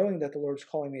and knowing that the Lord's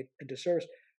calling me into service,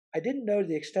 I didn't know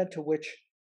the extent to which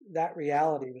that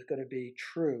reality was going to be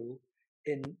true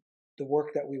in the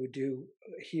work that we would do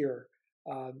here,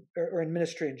 or in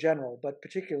ministry in general, but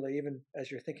particularly even as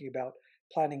you're thinking about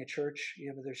planning a church,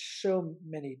 there's so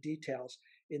many details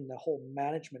in the whole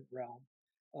management realm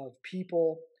of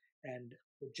people and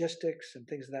logistics and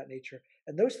things of that nature.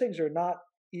 And those things are not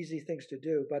easy things to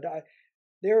do. But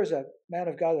there is a man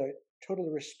of God that I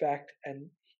totally respect, and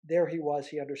there he was.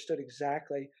 He understood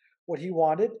exactly what he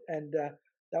wanted, and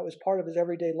that was part of his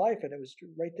everyday life, and it was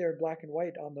right there in black and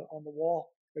white on the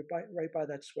wall, right by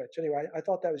that switch. Anyway, I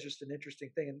thought that was just an interesting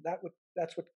thing, and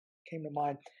that's what came to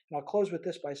mind. And I'll close with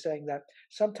this by saying that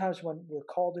sometimes when we're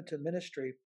called into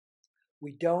ministry,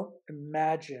 we don't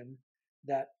imagine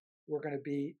that we're going to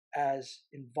be as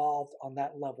involved on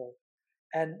that level,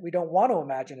 and we don't want to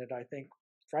imagine it, I think,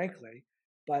 frankly,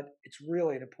 but it's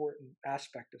really an important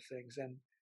aspect of things. And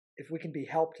if we can be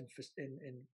helped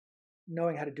in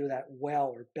knowing how to do that well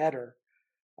or better,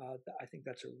 I think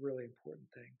that's a really important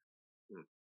thing.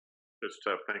 Good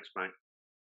stuff. Thanks, Mike.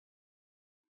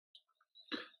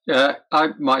 Yeah, I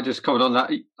might just comment on that.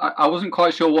 I wasn't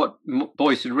quite sure what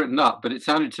Boyce had written up, but it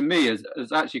sounded to me as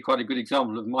actually quite a good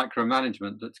example of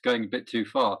micromanagement that's going a bit too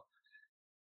far.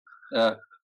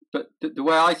 But the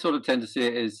way I sort of tend to see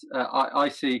it is I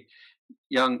see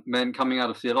young men coming out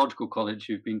of theological college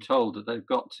who've been told that they've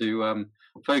got to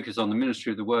focus on the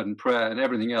ministry of the word and prayer, and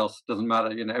everything else doesn't matter.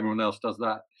 Everyone else does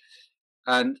that.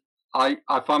 And I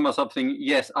find myself thinking,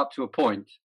 yes, up to a point.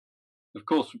 Of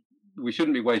course, we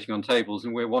shouldn't be waiting on tables,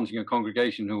 and we're wanting a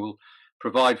congregation who will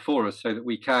provide for us so that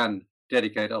we can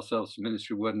dedicate ourselves to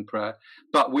ministry, word, and prayer.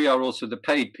 But we are also the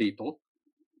paid people,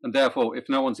 and therefore, if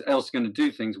no one's else going to do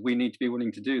things, we need to be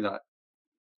willing to do that.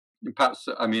 And perhaps,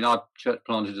 I've church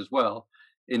planted as well.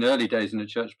 In early days in a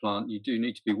church plant, you do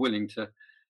need to be willing to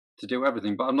do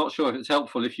everything. But I'm not sure if it's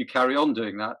helpful if you carry on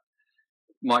doing that,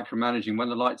 micromanaging when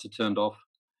the lights are turned off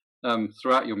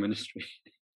throughout your ministry.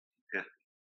 Yeah.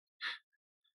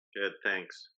 Good,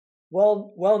 thanks.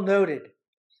 Well noted.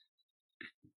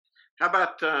 How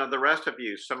about the rest of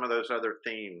you? Some of those other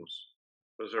themes.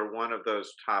 Was there one of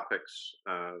those topics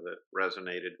that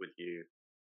resonated with you?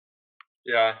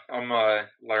 Yeah, I'm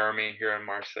Laramie here in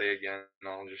Marseille again,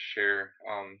 and I'll just share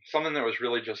something that was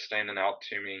really just standing out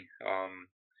to me.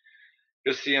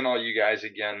 Just seeing all you guys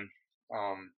again.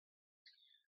 Um,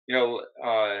 you know,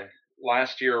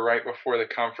 last year, right before the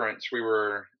conference, we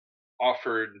were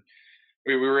offered.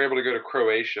 We were able to go to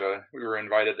Croatia. We were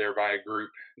invited there by a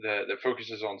group that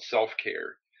focuses on self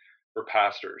care for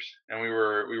pastors, and we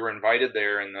were invited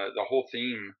there, and the whole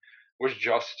theme was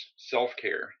just self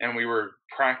care, and we were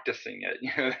practicing it.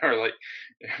 They were like,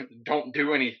 "Don't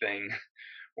do anything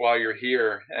while you're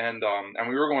here," and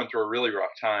we were going through a really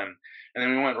rough time, and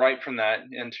then we went right from that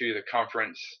into the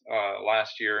conference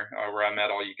last year where I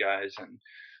met all you guys and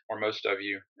or most of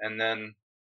you, and then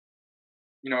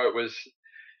it was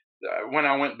when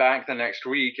I went back the next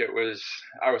week, I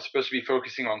was supposed to be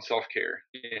focusing on self care,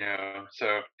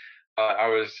 so I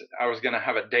was going to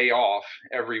have a day off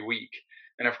every week,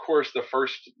 and of course, the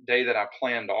first day that I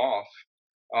planned off,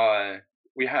 uh,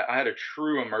 I had a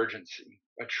true emergency,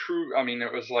 I mean,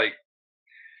 it was like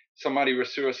somebody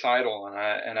was suicidal,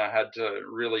 and I had to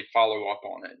really follow up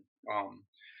on it.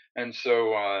 And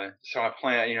so I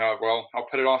planned, well, I'll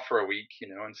put it off for a week,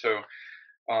 and so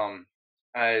um,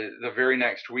 the very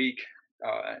next week,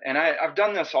 and I've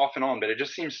done this off and on, but it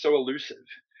just seems so elusive.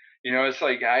 It's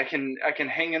like I can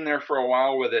hang in there for a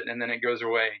while with it, and then it goes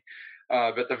away.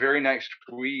 But the very next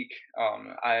week,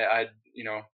 I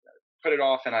put it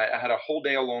off, and I had a whole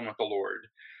day alone with the Lord,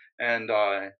 and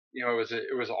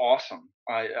it was awesome.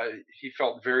 He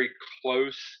felt very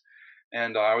close,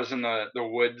 and I was in the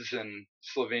woods in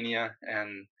Slovenia,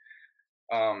 and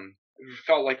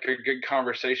felt like a good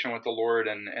conversation with the Lord,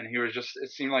 and he was just, it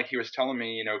seemed like he was telling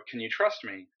me, can you trust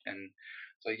me? And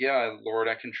it's like, yeah, Lord,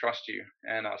 I can trust you.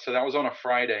 And so that was on a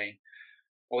Friday.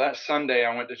 Well, that Sunday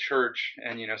I went to church,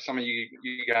 and some of you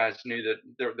guys knew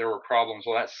that there were problems.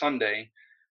 Well, that Sunday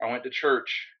I went to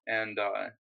church, and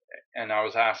I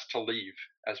was asked to leave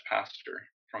as pastor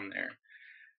from there.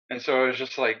 And so it was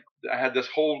just like I had this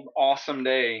whole awesome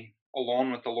day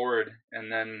alone with the Lord,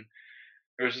 and then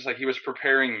it was just like he was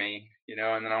preparing me,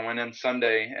 and then I went in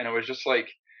Sunday, and it was just like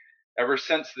ever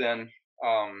since then,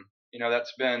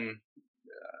 that's been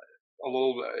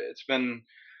it's been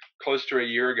close to a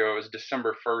year ago. It was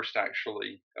December 1st,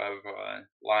 actually, of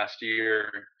last year,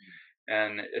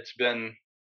 and it's been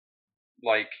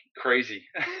like crazy.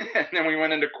 And then we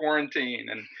went into quarantine,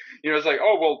 and it's like,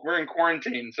 oh well, we're in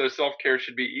quarantine, so self-care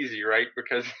should be easy, right?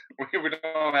 Because we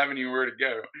don't have anywhere to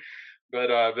go.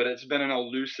 But it's been an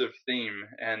elusive theme,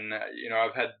 and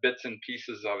I've had bits and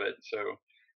pieces of it. So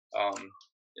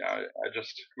yeah, I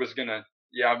just was gonna,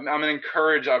 yeah, I'm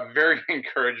very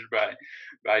encouraged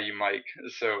by you, Mike.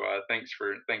 So thanks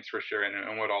for sharing,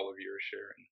 and what all of you are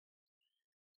sharing.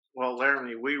 Well,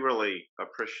 Laramie, we really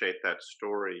appreciate that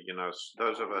story.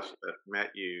 Those of us that met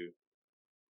you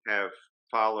have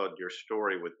followed your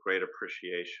story with great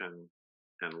appreciation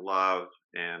and love,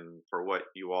 and for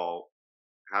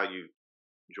how you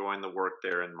joined the work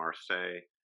there in Marseille.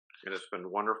 And it's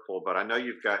been wonderful. But I know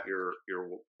you've got your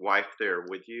wife there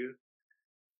with you,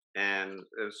 and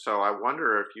so I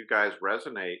wonder if you guys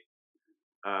resonate.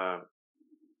 Uh,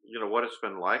 what it's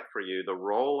been like for you, the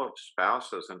role of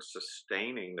spouses in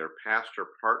sustaining their pastor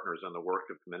partners in the work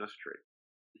of ministry.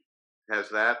 Has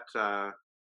that,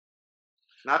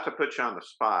 not to put you on the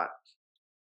spot,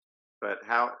 but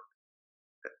how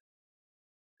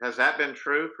has that been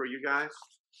true for you guys?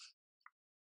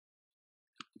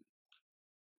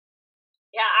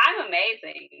 Yeah, I'm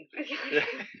amazing.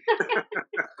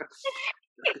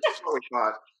 That's what we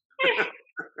thought.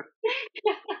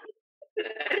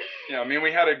 Yeah, I mean,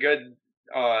 we had a good,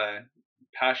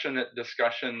 passionate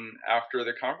discussion after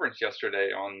the conference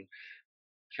yesterday on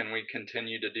can we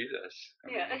continue to do this?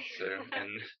 Yeah. So and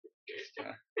just, So,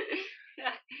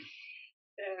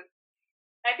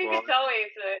 I think Well, it's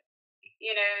always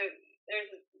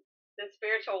there's the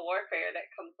spiritual warfare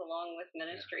that comes along with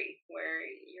ministry, where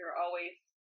you're always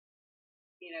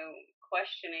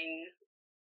questioning,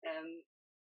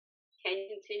 can you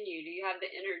continue? Do you have the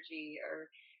energy,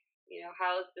 or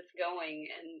how is this going?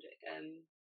 And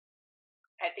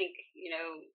I think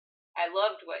I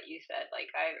loved what you said.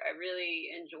 Like I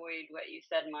really enjoyed what you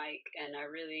said, Mike, and I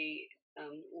really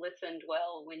listened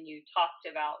well when you talked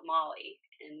about Molly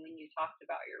and when you talked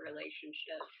about your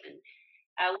relationship. And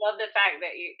I love the fact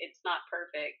that it's not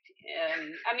perfect.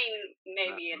 I mean,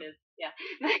 maybe it is, yeah.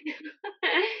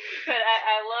 But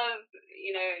I love,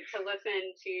 to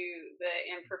listen to the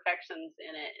imperfections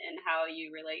in it and how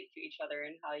you relate to each other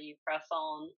and how you press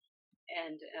on.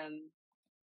 And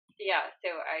yeah,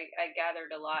 so I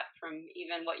gathered a lot from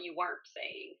even what you weren't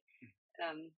saying.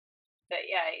 But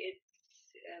yeah,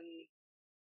 um,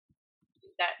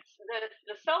 that's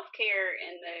the self care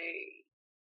and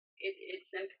it's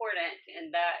important,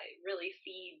 and that really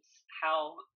feeds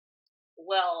how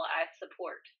well I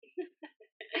support.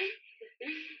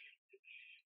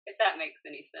 If that makes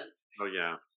any sense. Oh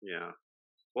yeah, yeah.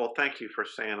 Well, thank you for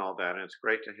saying all that, and it's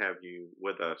great to have you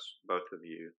with us, both of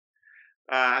you.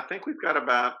 I think we've got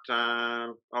about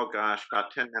oh gosh,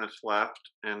 about 10 minutes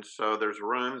left, and so there's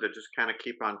room to just kind of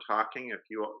keep on talking. If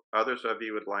you others of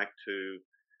you would like to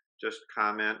just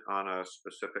comment on a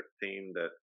specific theme that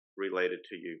related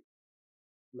to you.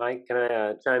 Mike, can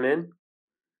I chime in?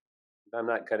 I'm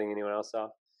not cutting anyone else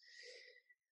off.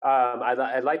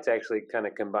 I'd like to actually kind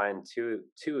of combine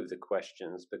two of the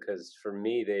questions, because for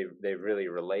me they've really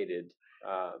related.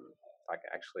 I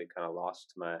actually kind of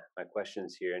lost my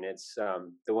questions here, and it's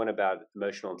the one about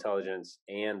emotional intelligence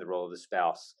and the role of the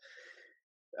spouse.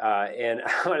 And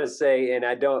I want to say, and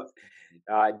I don't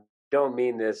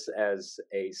mean this as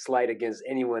a slight against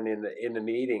anyone in the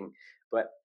meeting, but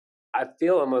I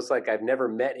feel almost like I've never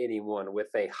met anyone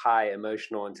with a high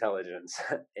emotional intelligence,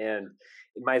 and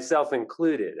myself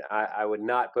included. I would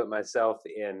not put myself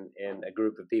in a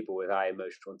group of people with high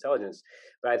emotional intelligence.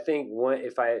 But I think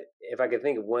if I could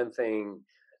think of one thing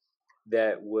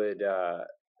that would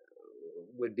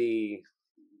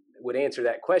answer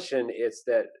that question, it's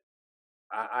that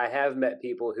I have met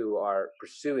people who are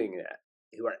pursuing that,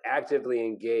 who are actively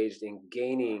engaged in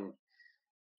gaining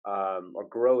or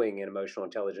growing in emotional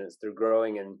intelligence through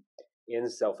growing in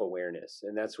self-awareness.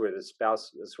 And that's where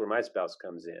my spouse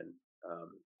comes in.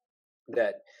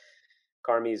 That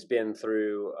Carmi's been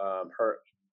through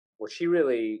she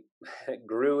really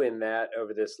grew in that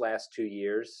over this last 2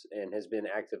 years, and has been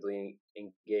actively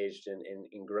engaged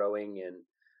in growing in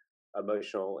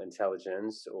emotional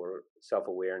intelligence or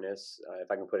self-awareness, if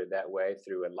I can put it that way,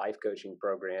 through a life coaching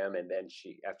program. And then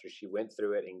after she went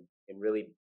through it and really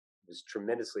was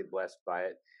tremendously blessed by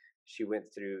it, she went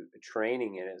through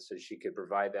training in it so she could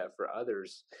provide that for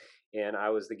others. And I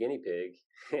was the guinea pig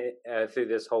through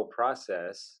this whole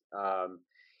process.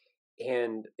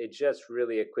 And it just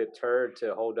really equipped her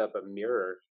to hold up a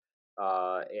mirror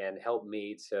and help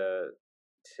me to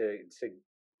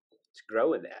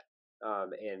grow in that.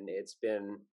 And it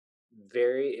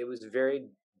was very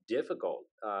difficult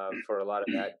for a lot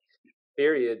of that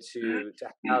period to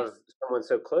have someone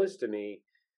so close to me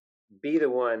be the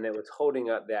one that was holding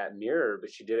up that mirror,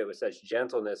 but she did it with such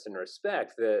gentleness and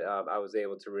respect that I was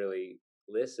able to really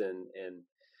listen. And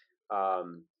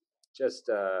just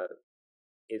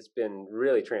it's been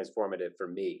really transformative for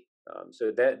me.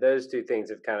 So those two things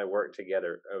have kind of worked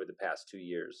together over the past 2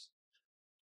 years.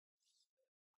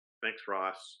 Thanks,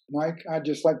 Ross. Mike, I'd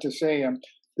just like to say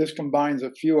this combines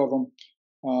a few of them,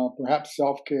 perhaps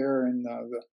self-care and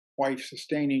the wife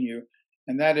sustaining you.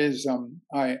 And that is,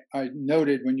 I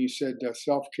noted when you said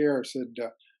self-care, said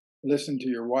listen to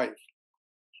your wife.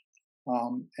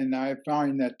 And I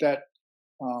find that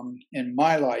in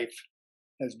my life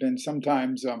has been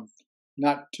sometimes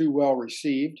not too well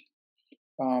received,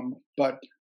 but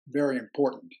very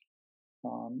important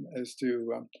as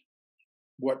to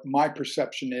what my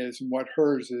perception is and what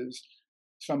hers is.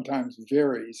 Sometimes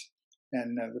varies.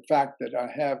 And the fact that I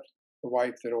have a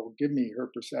wife that will give me her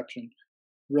perception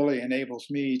really enables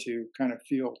me to kind of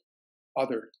feel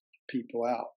other people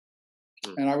out.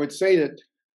 And I would say that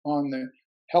on the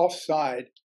health side,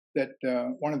 that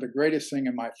one of the greatest thing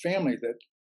in my family that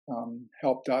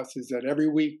helped us is that every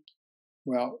week,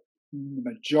 well, the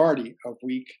majority of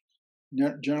week,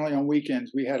 generally on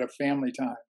weekends, we had a family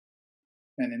time.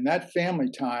 And in that family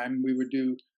time, we would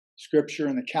do scripture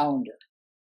in the calendar.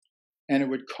 And it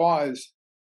would cause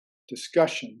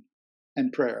discussion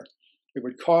and prayer. It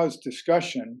would cause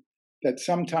discussion that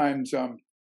sometimes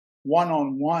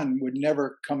one-on-one would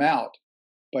never come out.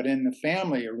 But in the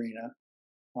family arena,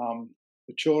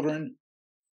 the children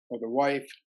or the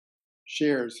wife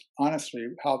shares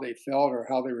honestly how they felt or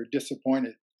how they were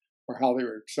disappointed or how they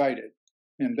were excited.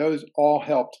 And those all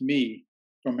helped me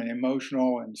from an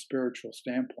emotional and spiritual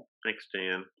standpoint. Thanks,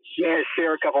 Dan. Yeah,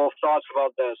 share a couple of thoughts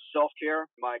about the self-care.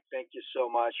 Mike, thank you so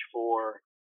much for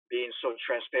being so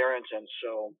transparent and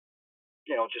so,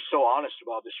 just so honest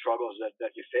about the struggles that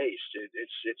you faced.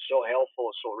 It's so helpful,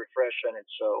 so refreshing, and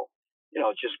so,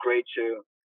 just great to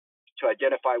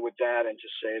identify with that and to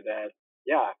say that,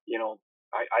 yeah,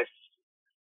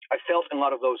 I felt a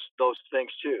lot of those things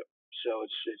too. So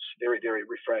it's very, very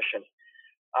refreshing.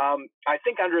 I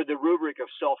think under the rubric of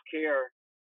self-care,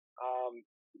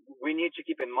 we need to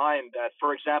keep in mind that,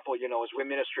 for example, as we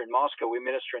minister in Moscow, we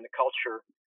minister in the culture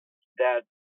that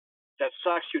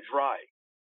sucks you dry,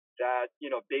 that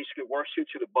basically works you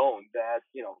to the bone. That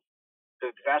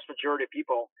the vast majority of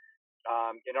people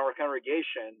in our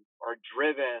congregation are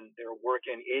driven. They're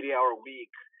working 80-hour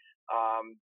week,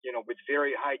 with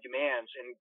very high demands,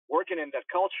 and working in that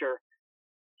culture,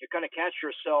 you kind of catch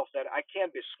yourself that I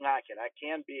can't be slacking. I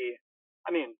can't be.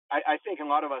 I think a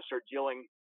lot of us are dealing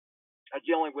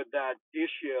with that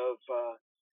issue of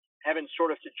having sort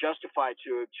of to justify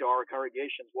to our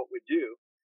congregations what we do,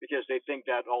 because they think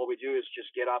that all we do is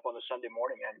just get up on a Sunday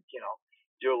morning and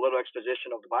do a little exposition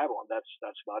of the Bible, and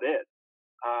that's about it.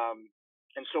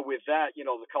 And so with that,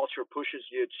 the culture pushes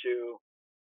you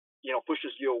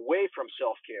away from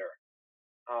self-care.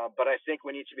 But I think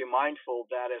we need to be mindful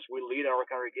that as we lead our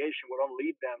congregation, we don't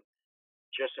lead them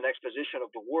just an exposition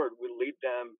of the word. We lead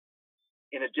them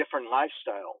in a different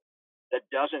lifestyle that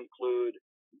does include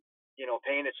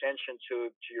paying attention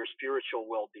to your spiritual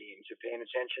well-being, to paying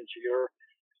attention to your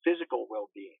physical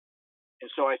well-being. And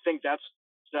so I think that's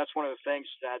one of the things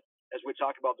that, as we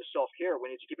talk about the self-care, we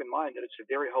need to keep in mind that it's a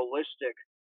very holistic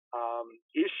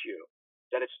issue,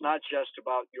 that it's not just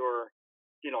about your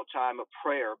time of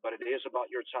prayer, but it is about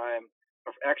your time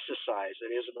of exercise.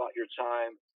 It is about your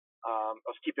time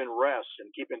of keeping rest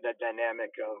and keeping that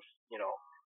dynamic of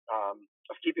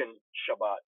keeping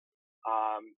Shabbat.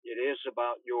 It is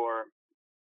about your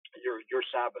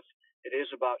Sabbath. It is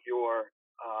about your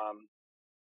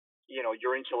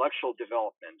your intellectual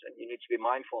development, and you need to be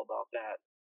mindful about that.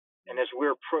 And as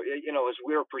we're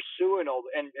pursuing all,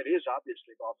 and it is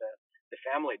obviously about the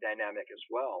family dynamic as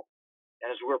well. And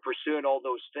as we're pursuing all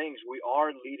those things, we are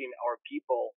leading our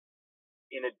people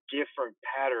in a different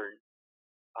pattern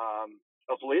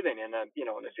of living in a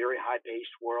very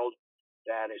high-paced world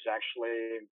that is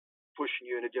actually pushing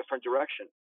you in a different direction.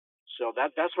 So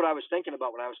that's what I was thinking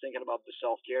about when I was thinking about the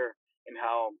self-care, and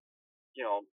how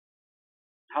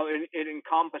it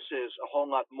encompasses a whole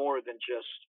lot more than just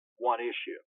one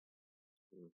issue.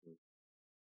 Mm-hmm.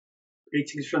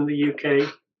 Greetings from the UK.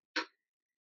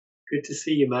 Good to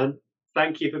see you, man.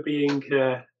 Thank you for being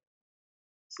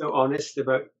so honest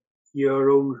about your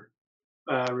own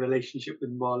relationship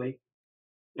with Molly.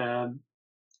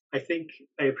 I think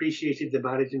I appreciated the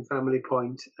marriage and family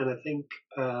point, and I think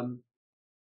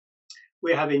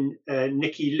we're having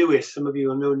Nikki Lewis. Some of you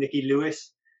will know Nikki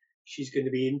Lewis. She's going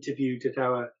to be interviewed at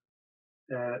our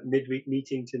midweek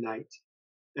meeting tonight,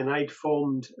 and I'd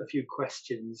formed a few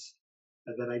questions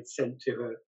that I'd sent to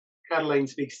her. Caroline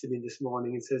speaks to me this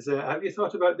morning and says, have you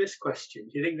thought about this question?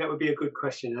 Do you think that would be a good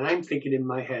question? And I'm thinking in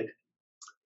my head,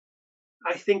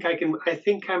 I think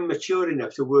I'm mature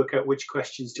enough to work out which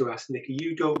questions to ask Nikki.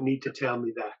 You don't need to tell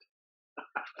me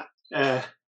that.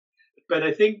 But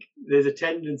I think there's a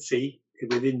tendency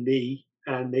within me,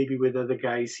 and maybe with other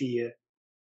guys here,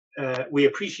 we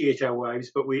appreciate our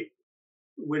wives, but we're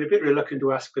a bit reluctant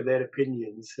to ask for their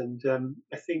opinions. And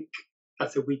I think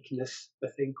that's a weakness. I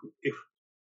think if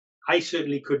I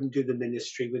certainly couldn't do the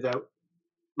ministry without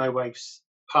my wife's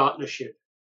partnership.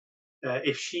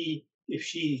 If she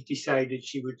decided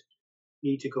she would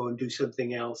need to go and do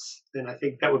something else, then I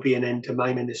think that would be an end to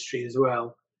my ministry as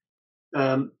well.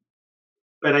 But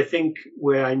I think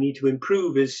where I need to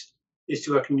improve is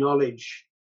to acknowledge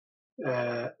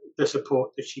the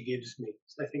support that she gives me.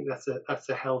 So I think that's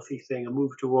a healthy thing, a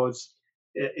move towards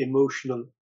emotional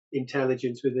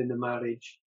intelligence within the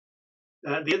marriage.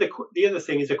 The other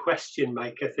thing is a question,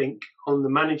 Mike, I think, on the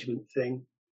management thing.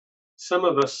 Some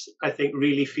of us, I think,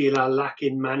 really feel our lack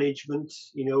in management,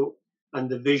 and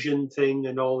the vision thing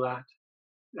and all that.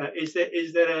 Is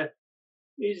there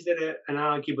an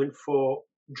argument for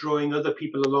drawing other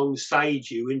people alongside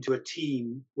you into a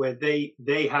team where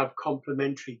they have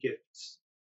complementary gifts,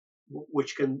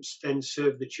 which can then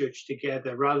serve the church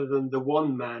together, rather than the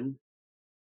one man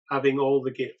having all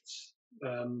the gifts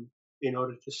in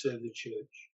order to serve the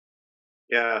church?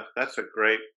 Yeah, that's a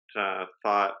great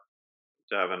thought,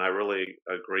 Devin. I really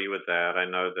agree with that. I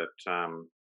know that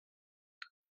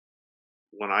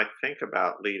when I think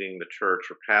about leading the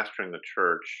church or pastoring the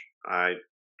church, I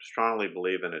strongly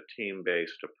believe in a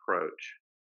team-based approach,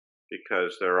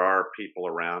 because there are people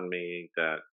around me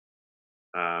that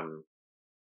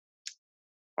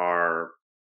are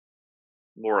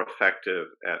more effective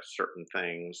at certain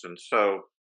things. And so,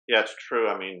 yeah, it's true.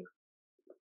 I mean,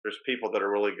 there's people that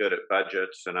are really good at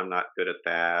budgets, and I'm not good at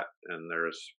that. And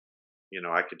there's,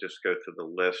 I could just go through the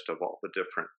list of all the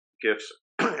different gifts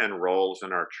and roles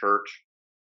in our church.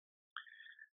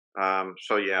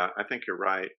 So yeah, I think you're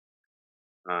right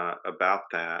about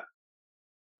that.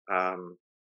 I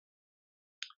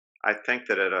think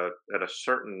that at a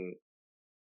certain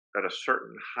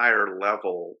higher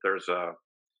level, there's a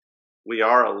we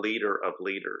are a leader of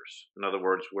leaders. In other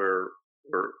words, we're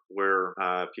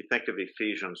if you think of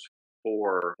Ephesians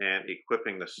 4 and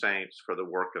equipping the saints for the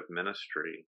work of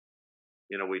ministry,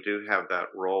 we do have that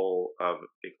role of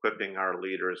equipping our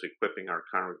leaders, equipping our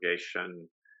congregation,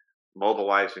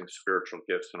 mobilizing spiritual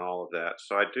gifts and all of that.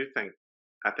 So I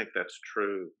think that's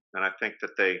true. And I think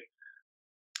that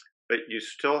but you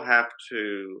still have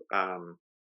to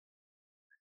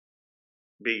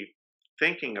be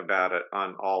thinking about it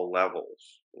on all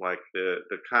levels. Like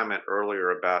the comment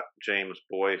earlier about James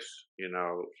Boyce,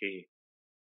 he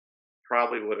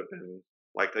probably would have been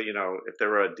like, if there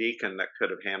were a deacon that could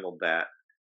have handled that,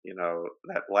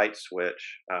 that light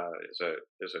switch is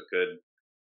a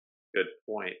good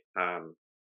point.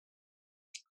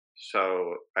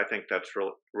 So I think that's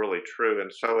really true.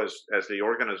 And so as the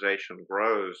organization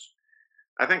grows,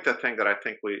 I think the thing that I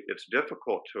think it's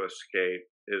difficult to escape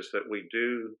is that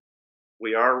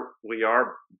we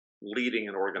are leading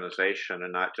an organization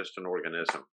and not just an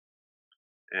organism.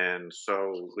 And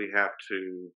so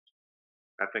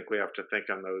I think we have to think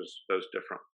on those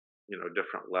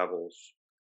different levels.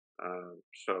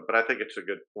 But I think it's a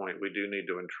good point. We do need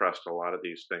to entrust a lot of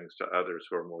these things to others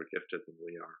who are more gifted than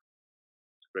we are.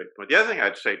 It's a great point. The other thing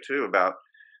I'd say too about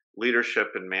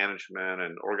leadership and management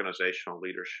and organizational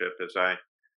leadership is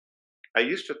I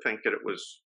used to think that it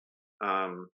was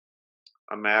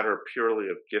a matter purely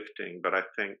of gifting, but I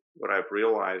think what I've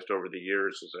realized over the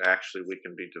years is actually we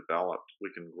can be developed,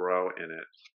 we can grow in it,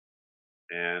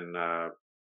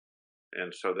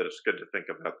 and so that it's good to think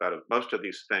about that. Most of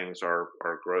these things are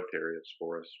growth areas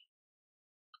for us.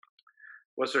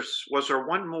 Was there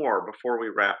one more before we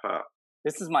wrap up?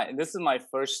 This is my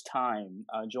first time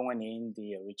joining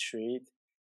the retreat,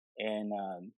 and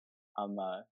I'm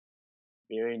a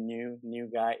very new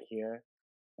guy here,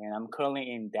 and I'm currently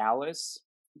in Dallas,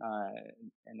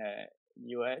 in the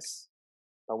U.S.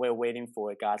 But we're waiting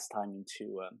for God's timing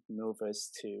to move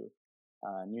us to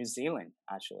New Zealand,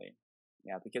 actually.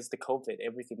 Yeah, because the COVID,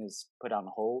 everything is put on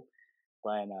hold,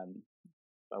 but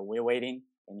we're waiting,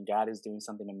 and God is doing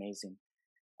something amazing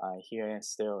here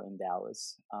still in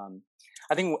Dallas.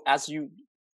 I think as you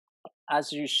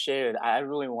shared, I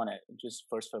really want to just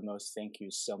first and foremost thank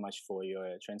you so much for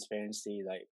your transparency,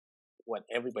 like what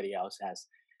everybody else has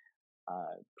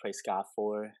praised God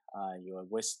for, your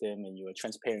wisdom and your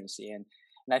transparency. And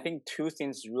I think two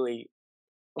things really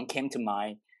came to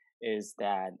mind is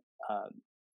that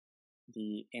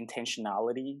the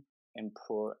intentionality and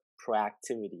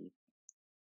proactivity.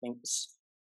 I think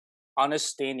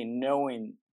understanding,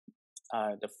 knowing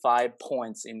the 5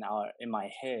 points in my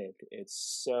head,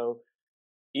 it's so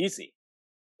easy,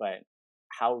 but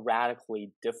how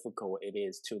radically difficult it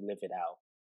is to live it out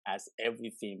as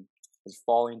everything is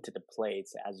falling to the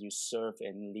plates as you serve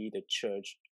and lead a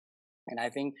church. And I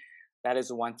think that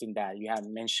is one thing that you have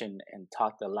mentioned and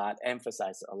talked a lot,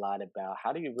 emphasized a lot about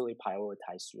how do you really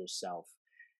prioritize yourself,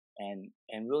 and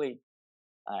really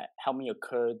help me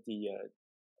occur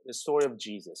the story of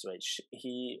Jesus, right?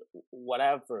 He,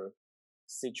 whatever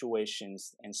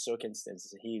situations and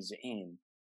circumstances he's in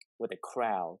with a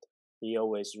crowd, he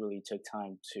always really took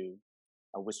time to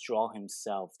withdraw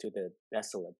himself to the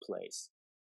desolate place.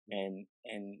 And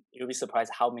you'll be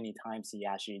surprised how many times he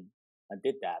actually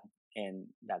did that, and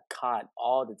that caught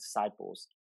all the disciples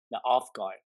off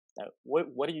guard. That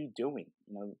what are you doing?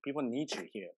 People need you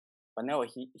here. But no,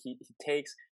 he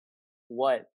takes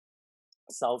what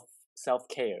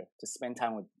self-care to spend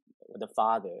time with the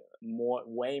Father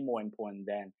way more important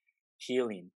than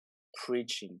healing,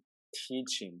 preaching,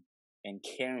 teaching, and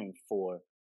caring for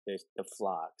the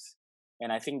flocks.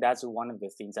 And I think that's one of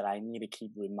the things that I need to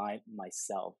keep remind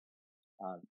myself,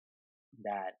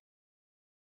 that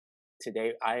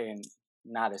today I am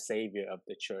not a savior of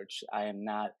the church. I am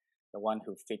not the one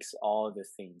who fixes all the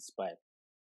things. But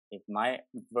if my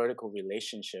vertical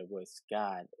relationship with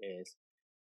God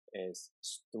is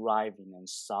thriving and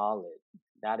solid,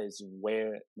 that is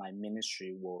where my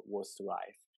ministry will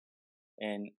thrive.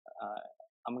 And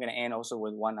I'm going to end also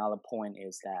with one other point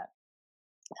is that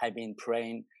I've been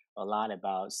praying a lot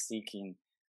about seeking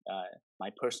my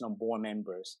personal board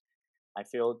members. I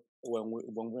feel when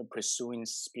we're pursuing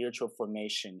spiritual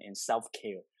formation and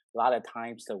self-care, a lot of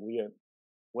times that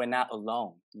we're not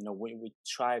alone. We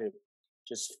try to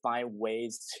just find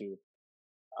ways to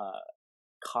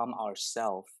calm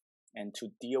ourselves and to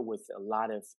deal with a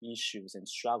lot of issues and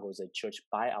struggles at church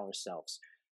by ourselves.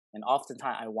 And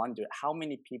oftentimes I wonder how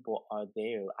many people are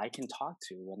there I can talk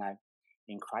to when I'm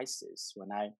in crisis,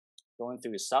 when I'm going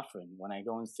through suffering, when I'm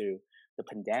going through the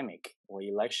pandemic or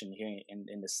election here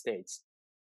in the States.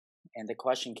 And the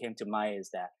question came to mind is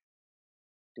that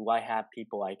do I have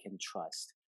people I can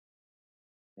trust?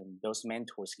 And those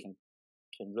mentors can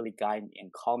really guide me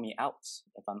and call me out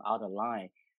if I'm out of line.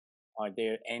 Are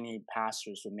there any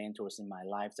pastors or mentors in my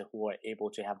life who are able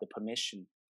to have the permission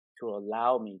to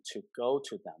allow me to go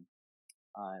to them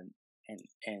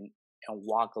and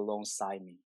walk alongside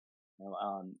me?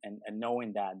 And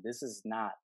knowing that this is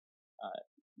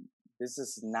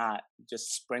not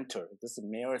just sprinter. This is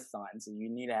marathons. You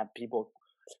need to have people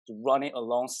running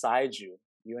alongside you.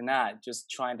 You're not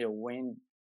just trying to win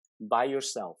by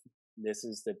yourself. This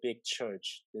is the big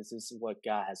church. This is what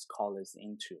God has called us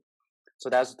into. So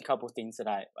that's a couple of things that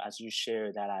as you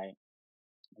share, that I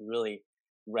really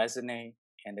resonate,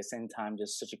 and at the same time,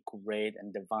 just such a great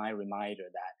and divine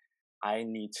reminder that I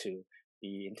need to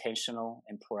be intentional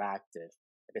and proactive.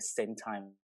 At the same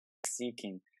time,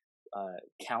 seeking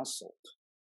counsel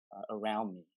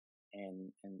around me,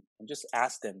 and just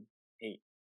ask them, hey,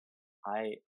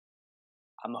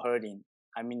 I'm hurting.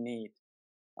 I'm in need.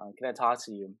 Can I talk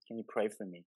to you? Can you pray for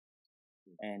me?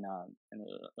 And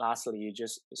lastly,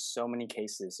 just so many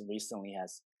cases recently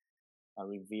has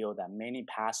revealed that many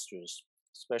pastors,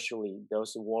 especially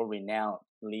those world-renowned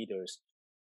leaders,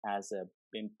 has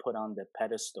been put on the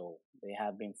pedestal. They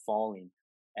have been falling,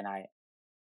 and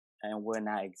we're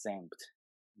not exempt.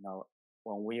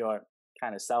 When we are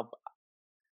kind of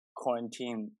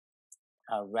self-quarantine,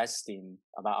 resting,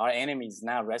 about our enemies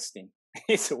not resting.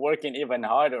 He's working even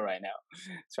harder right now,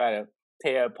 trying to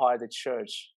tear apart the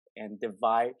church and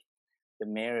divide the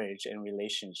marriage and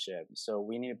relationship. So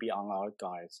we need to be on our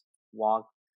guards, walk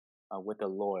with the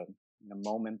Lord,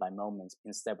 moment by moment,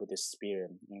 in step with the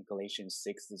Spirit. In Galatians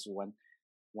 6, this is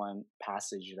one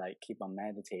passage that I keep on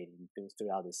meditating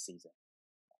throughout this season.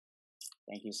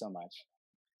 Thank you so much.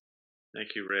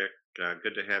 Thank you, Rick.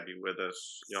 Good to have you with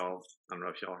us. Y'all, I don't know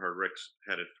if y'all heard Rick's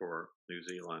headed for New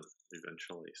Zealand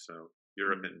eventually, so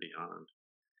Europe and beyond.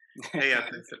 Hey, I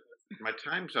think that my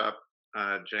time's up,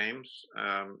 James.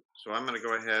 So I'm going to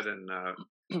go ahead and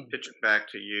pitch it back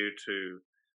to you to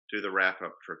do the wrap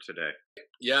up for today.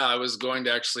 Yeah, I was going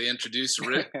to actually introduce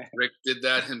Rick. Rick did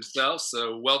that himself.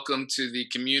 So welcome to the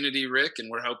community, Rick, and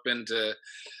we're hoping to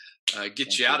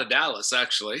get you out of Dallas,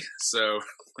 actually. So,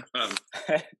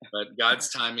 but God's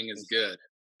timing is good.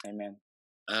 Amen.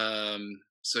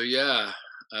 So yeah,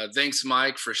 thanks,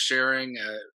 Mike, for sharing.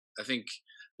 I think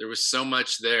there was so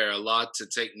much there, a lot to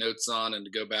take notes on and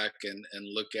to go back and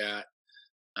look at.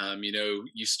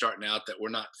 You starting out that we're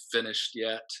not finished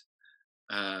yet.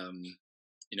 I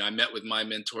met with my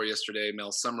mentor yesterday,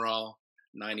 Mel Summerall,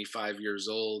 95 years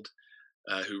old,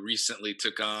 who recently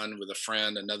took on with a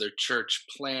friend another church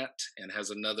plant and has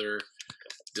another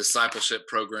discipleship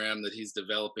program that he's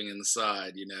developing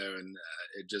inside, and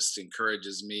it just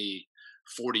encourages me,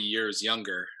 40 years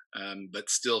younger, but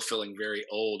still feeling very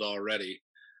old already,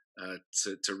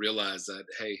 to realize that,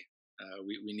 hey,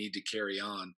 we need to carry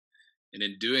on. And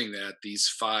in doing that,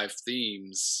 these 5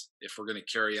 themes, if we're going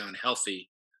to carry on healthy,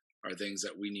 are things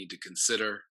that we need to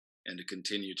consider and to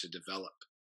continue to develop.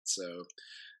 So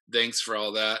thanks for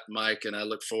all that, Mike. And I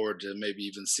look forward to maybe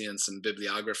even seeing some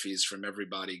bibliographies from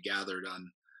everybody gathered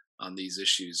on these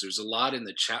issues. There's a lot in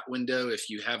the chat window. If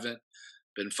you haven't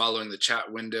been following the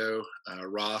chat window,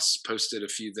 Ross posted a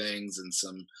few things, and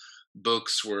some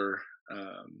books were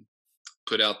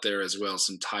put out there as well,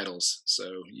 some titles.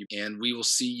 And we will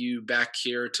see you back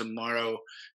here tomorrow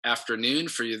afternoon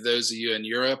for those of you in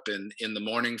Europe, and in the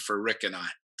morning for Rick and I.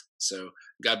 So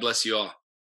God bless you all.